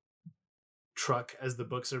the truck as the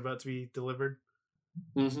books are about to be delivered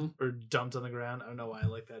or dumped on the ground. I don't know why I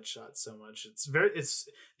like that shot so much.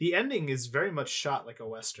 The ending is very much shot like a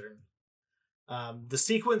Western. The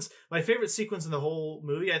sequence, my favorite sequence in the whole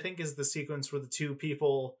movie, I think, is the sequence where the two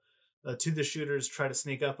people, the shooters, try to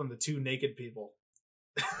sneak up on the two naked people.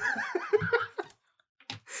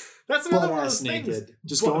 That's another one of those naked, things.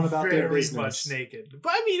 just going about their business. Very much naked,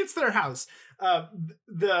 but I mean, it's their house.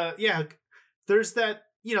 There's that.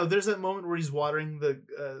 There's that moment where he's watering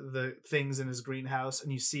the things in his greenhouse,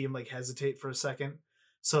 and you see him like hesitate for a second.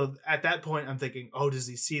 So at that point, I'm thinking, oh, does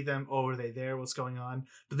he see them? Oh, are they there? What's going on?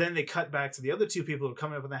 But then they cut back to the other two people who are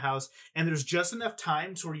coming up in the house, and there's just enough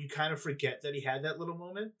time to where you kind of forget that he had that little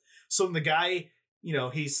moment. So when the guy,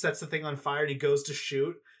 he sets the thing on fire and he goes to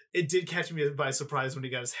shoot, it did catch me by surprise when he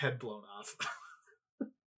got his head blown off.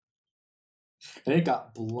 And it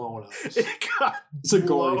got blown up. It's a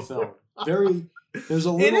gory film. There's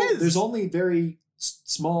only very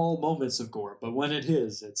small moments of gore, but when it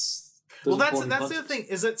is, it's... That's the other thing,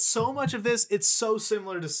 is that so much of this, it's so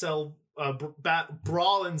similar to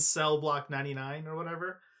Brawl in Cell Block 99 or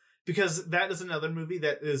whatever, because that is another movie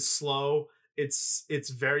that is slow. It's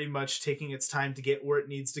very much taking its time to get where it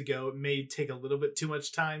needs to go. It may take a little bit too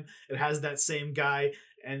much time. It has that same guy,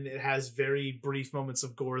 and it has very brief moments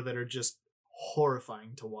of gore that are just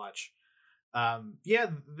horrifying to watch.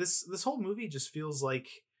 This whole movie just feels like,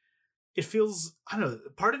 I don't know,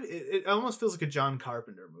 part of it almost feels like a John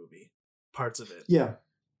Carpenter movie. Parts of it. Yeah.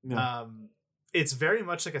 It's very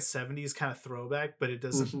much like a 70s kind of throwback, but it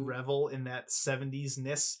doesn't revel in that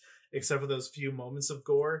 70s-ness except for those few moments of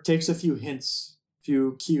gore. Takes a few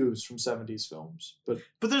cues from 70s films, but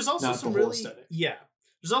there's also not some the whole really aesthetic.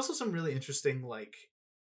 There's also some really interesting, like,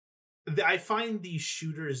 I find these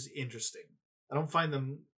shooters interesting. I don't find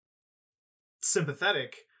them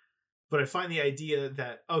sympathetic, but I find the idea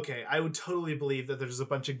that, okay, I would totally believe that there's a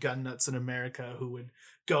bunch of gun nuts in America who would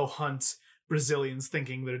go hunt Brazilians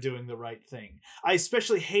thinking they're doing the right thing. I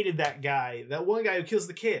especially hated that guy, that one guy who kills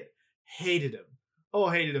the kid. Hated him. Oh,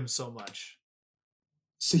 hated him so much.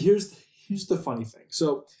 So here's the funny thing.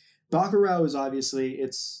 So Bacurau is obviously,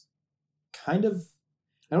 it's kind of,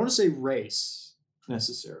 I don't want to say race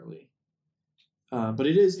necessarily, but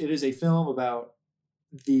it is a film about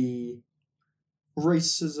the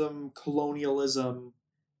racism, colonialism,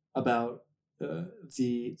 about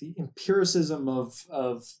the empiricism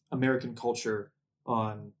of American culture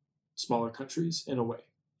on smaller countries in a way.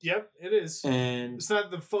 Yep, it is. And it's not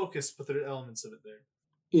the focus, but there are elements of it there.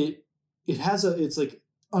 It's like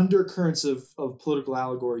undercurrents of political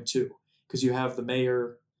allegory too, because you have the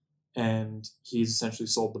mayor, and he's essentially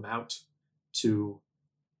sold them out to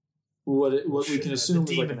what we can assume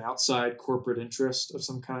is like an outside corporate interest of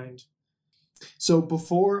some kind. So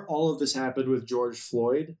before all of this happened with George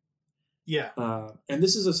Floyd, and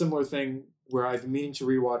this is a similar thing where I've been meaning to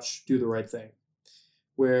rewatch Do the Right Thing,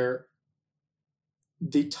 where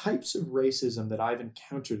the types of racism that I've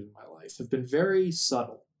encountered in my life have been very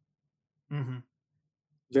subtle. Mm-hmm.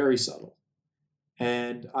 Very subtle.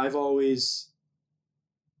 And I've always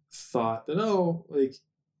thought that, like,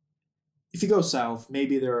 if you go south,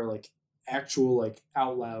 maybe there are, like, actual, like,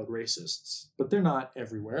 out loud racists, but they're not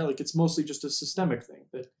everywhere. Like, it's mostly just a systemic thing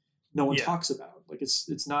that no one talks about. Like,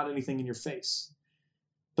 it's not anything in your face.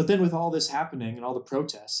 But then with all this happening and all the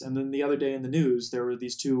protests, and then the other day in the news, there were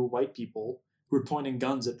these two white people who were pointing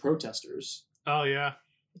guns at protesters. Oh, yeah.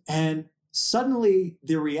 And suddenly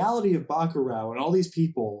the reality of Bacurau and all these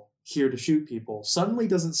people here to shoot people suddenly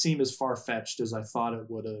doesn't seem as far-fetched as I thought it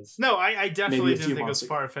would have. No, I definitely didn't think it was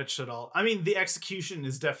far-fetched at all. I mean, the execution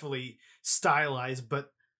is definitely stylized,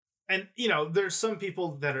 but, and, there's some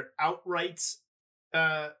people that are outright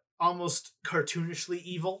almost cartoonishly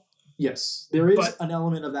evil. Yes, there is an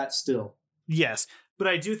element of that still. Yes, but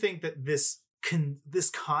I do think that this this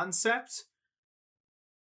concept,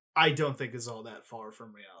 I don't think is all that far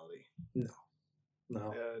from reality. No.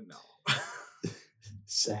 No.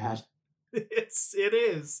 Sad. It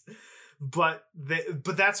is. But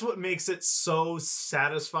that's what makes it so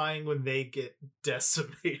satisfying when they get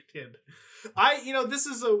decimated. This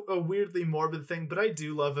is a weirdly morbid thing, but I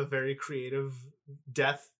do love a very creative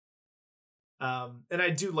death. And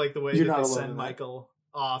I do like the way that they send Michael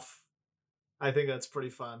off. I think that's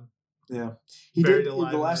pretty fun. Yeah. The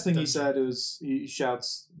last thing he said was, he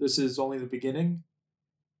shouts, "This is only the beginning."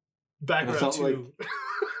 Back Row 2.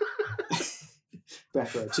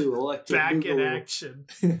 Back Row 2. Electric Back Boogaloo. in action.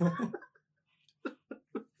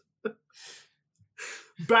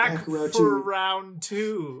 Back for 2. round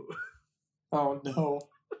 2. Oh no.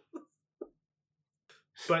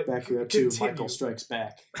 But Back Row 2, Michael Strikes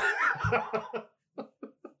Back.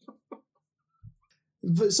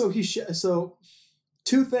 So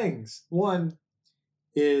two things. One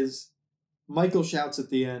is Michael shouts at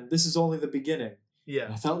the end, "This is only the beginning." Yeah.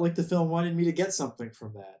 And I felt like the film wanted me to get something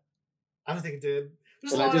from that. I don't think it did.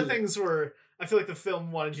 There's a lot of things where I feel like the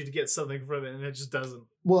film wanted you to get something from it, and it just doesn't.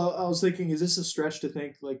 Well, I was thinking, is this a stretch to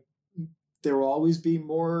think like there will always be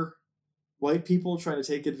more white people trying to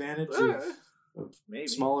take advantage of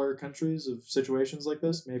smaller countries, of situations like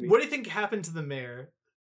this? Maybe. What do you think happened to the mayor?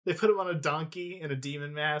 They put him on a donkey and a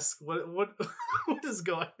demon mask. What what is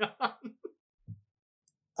going on?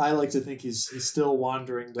 I like to think he's still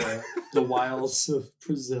wandering the wilds of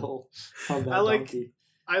Brazil on that donkey.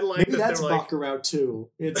 I like maybe that's Bacurau too.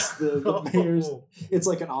 It's the mayor's. It's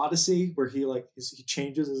like an Odyssey where he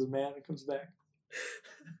changes as a man and comes back.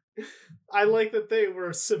 I like that they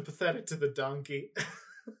were sympathetic to the donkey.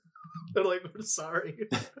 They're like, "We're sorry."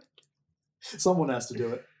 Someone has to do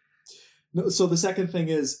it. No, so the second thing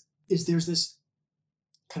is there's this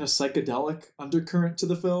kind of psychedelic undercurrent to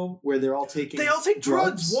the film where they all take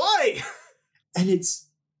drugs. Why? And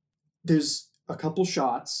there's a couple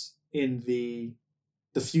shots in the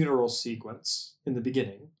funeral sequence in the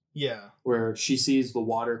beginning. Yeah. Where she sees the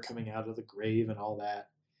water coming out of the grave and all that.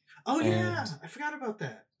 Oh, yeah. I forgot about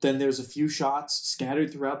that. Then there's a few shots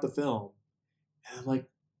scattered throughout the film. And I'm like,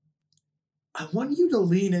 I want you to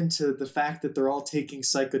lean into the fact that they're all taking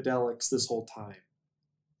psychedelics this whole time.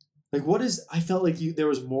 Like, I felt like there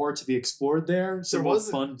was more to be explored there. Some more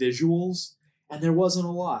fun visuals. And there wasn't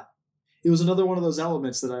a lot. It was another one of those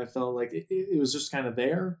elements that I felt like it was just kind of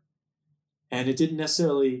there. And it didn't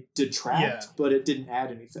necessarily detract, but it didn't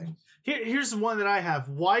add anything. Here's one that I have.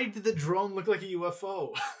 Why did the drone look like a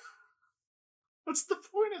UFO? What's the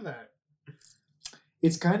point of that?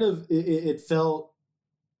 It's kind of, it felt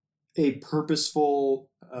a purposeful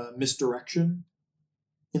misdirection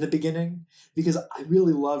in the beginning, because I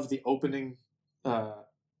really loved the opening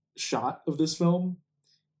shot of this film,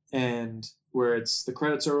 and where the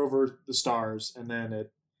credits are over the stars, and then the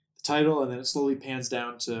title, and then it slowly pans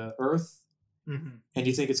down to Earth. Mm-hmm. And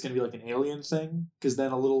you think it's going to be like an alien thing, because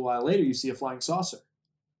then a little while later you see a flying saucer,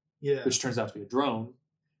 which turns out to be a drone.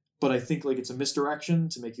 But I think like it's a misdirection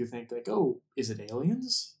to make you think like, oh, is it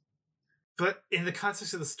aliens? But in the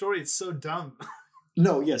context of the story, it's so dumb.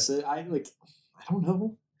 No, yes, I don't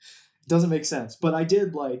know. It doesn't make sense. But I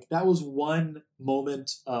did like, that was one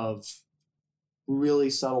moment of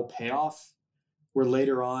really subtle payoff, where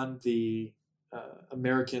later on the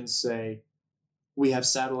Americans say, we have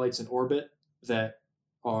satellites in orbit that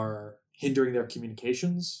are hindering their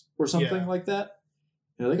communications or something like that.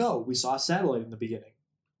 And they're like, oh, we saw a satellite in the beginning.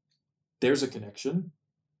 There's a connection.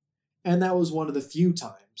 And that was one of the few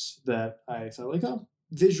times that I felt like, oh,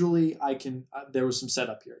 visually there was some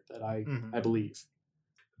setup here that I believe.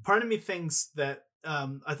 Part of me thinks that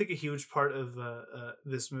I think a huge part of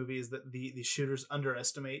this movie is that the shooters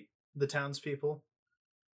underestimate the townspeople.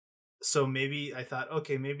 So maybe I thought,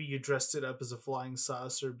 okay, maybe you dressed it up as a flying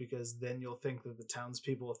saucer because then you'll think that the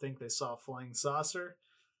townspeople will think they saw a flying saucer.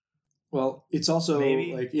 Well, it's also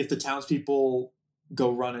like if the townspeople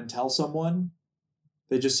go run and tell someone,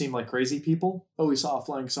 they just seem like crazy people. Oh, we saw a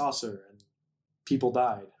flying saucer and people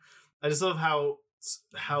died. I just love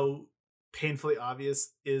how painfully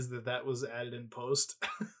obvious is that was added in post.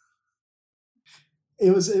 It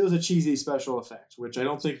was a cheesy special effect, which I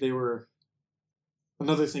don't think they were.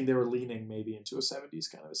 Another thing, they were leaning maybe into a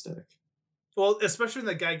 70s kind of aesthetic. Well, especially when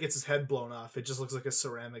that guy gets his head blown off, it just looks like a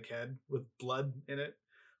ceramic head with blood in it,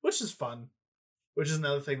 which is fun. Which is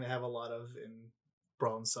another thing they have a lot of in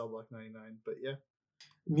Brawl in Cell Block 99. But yeah,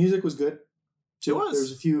 music was good too. It was. There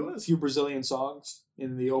was a few Brazilian songs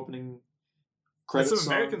in the opening credits.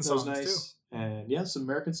 Some American songs nice. Too, and some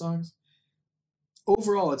American songs.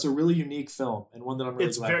 Overall, it's a really unique film and one that I'm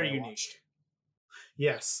really glad I watched.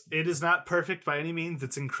 Yes, it is not perfect by any means.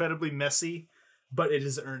 It's incredibly messy, but it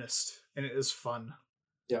is earnest and it is fun.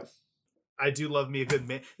 Yeah. I do love me a good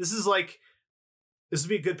man. This would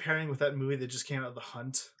be a good pairing with that movie that just came out, The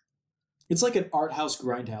Hunt. It's like an art house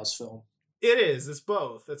grindhouse film. It is. It's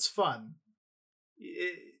both. It's fun.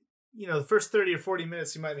 The first 30 or 40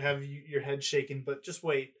 minutes you might have your head shaking, but just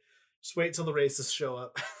wait. Just wait till the racists show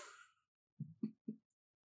up.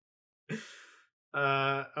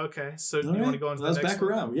 Okay, so you want to go on to the next back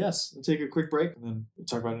one? around. Yes. We'll take a quick break and then we'll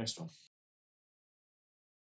talk about the next one.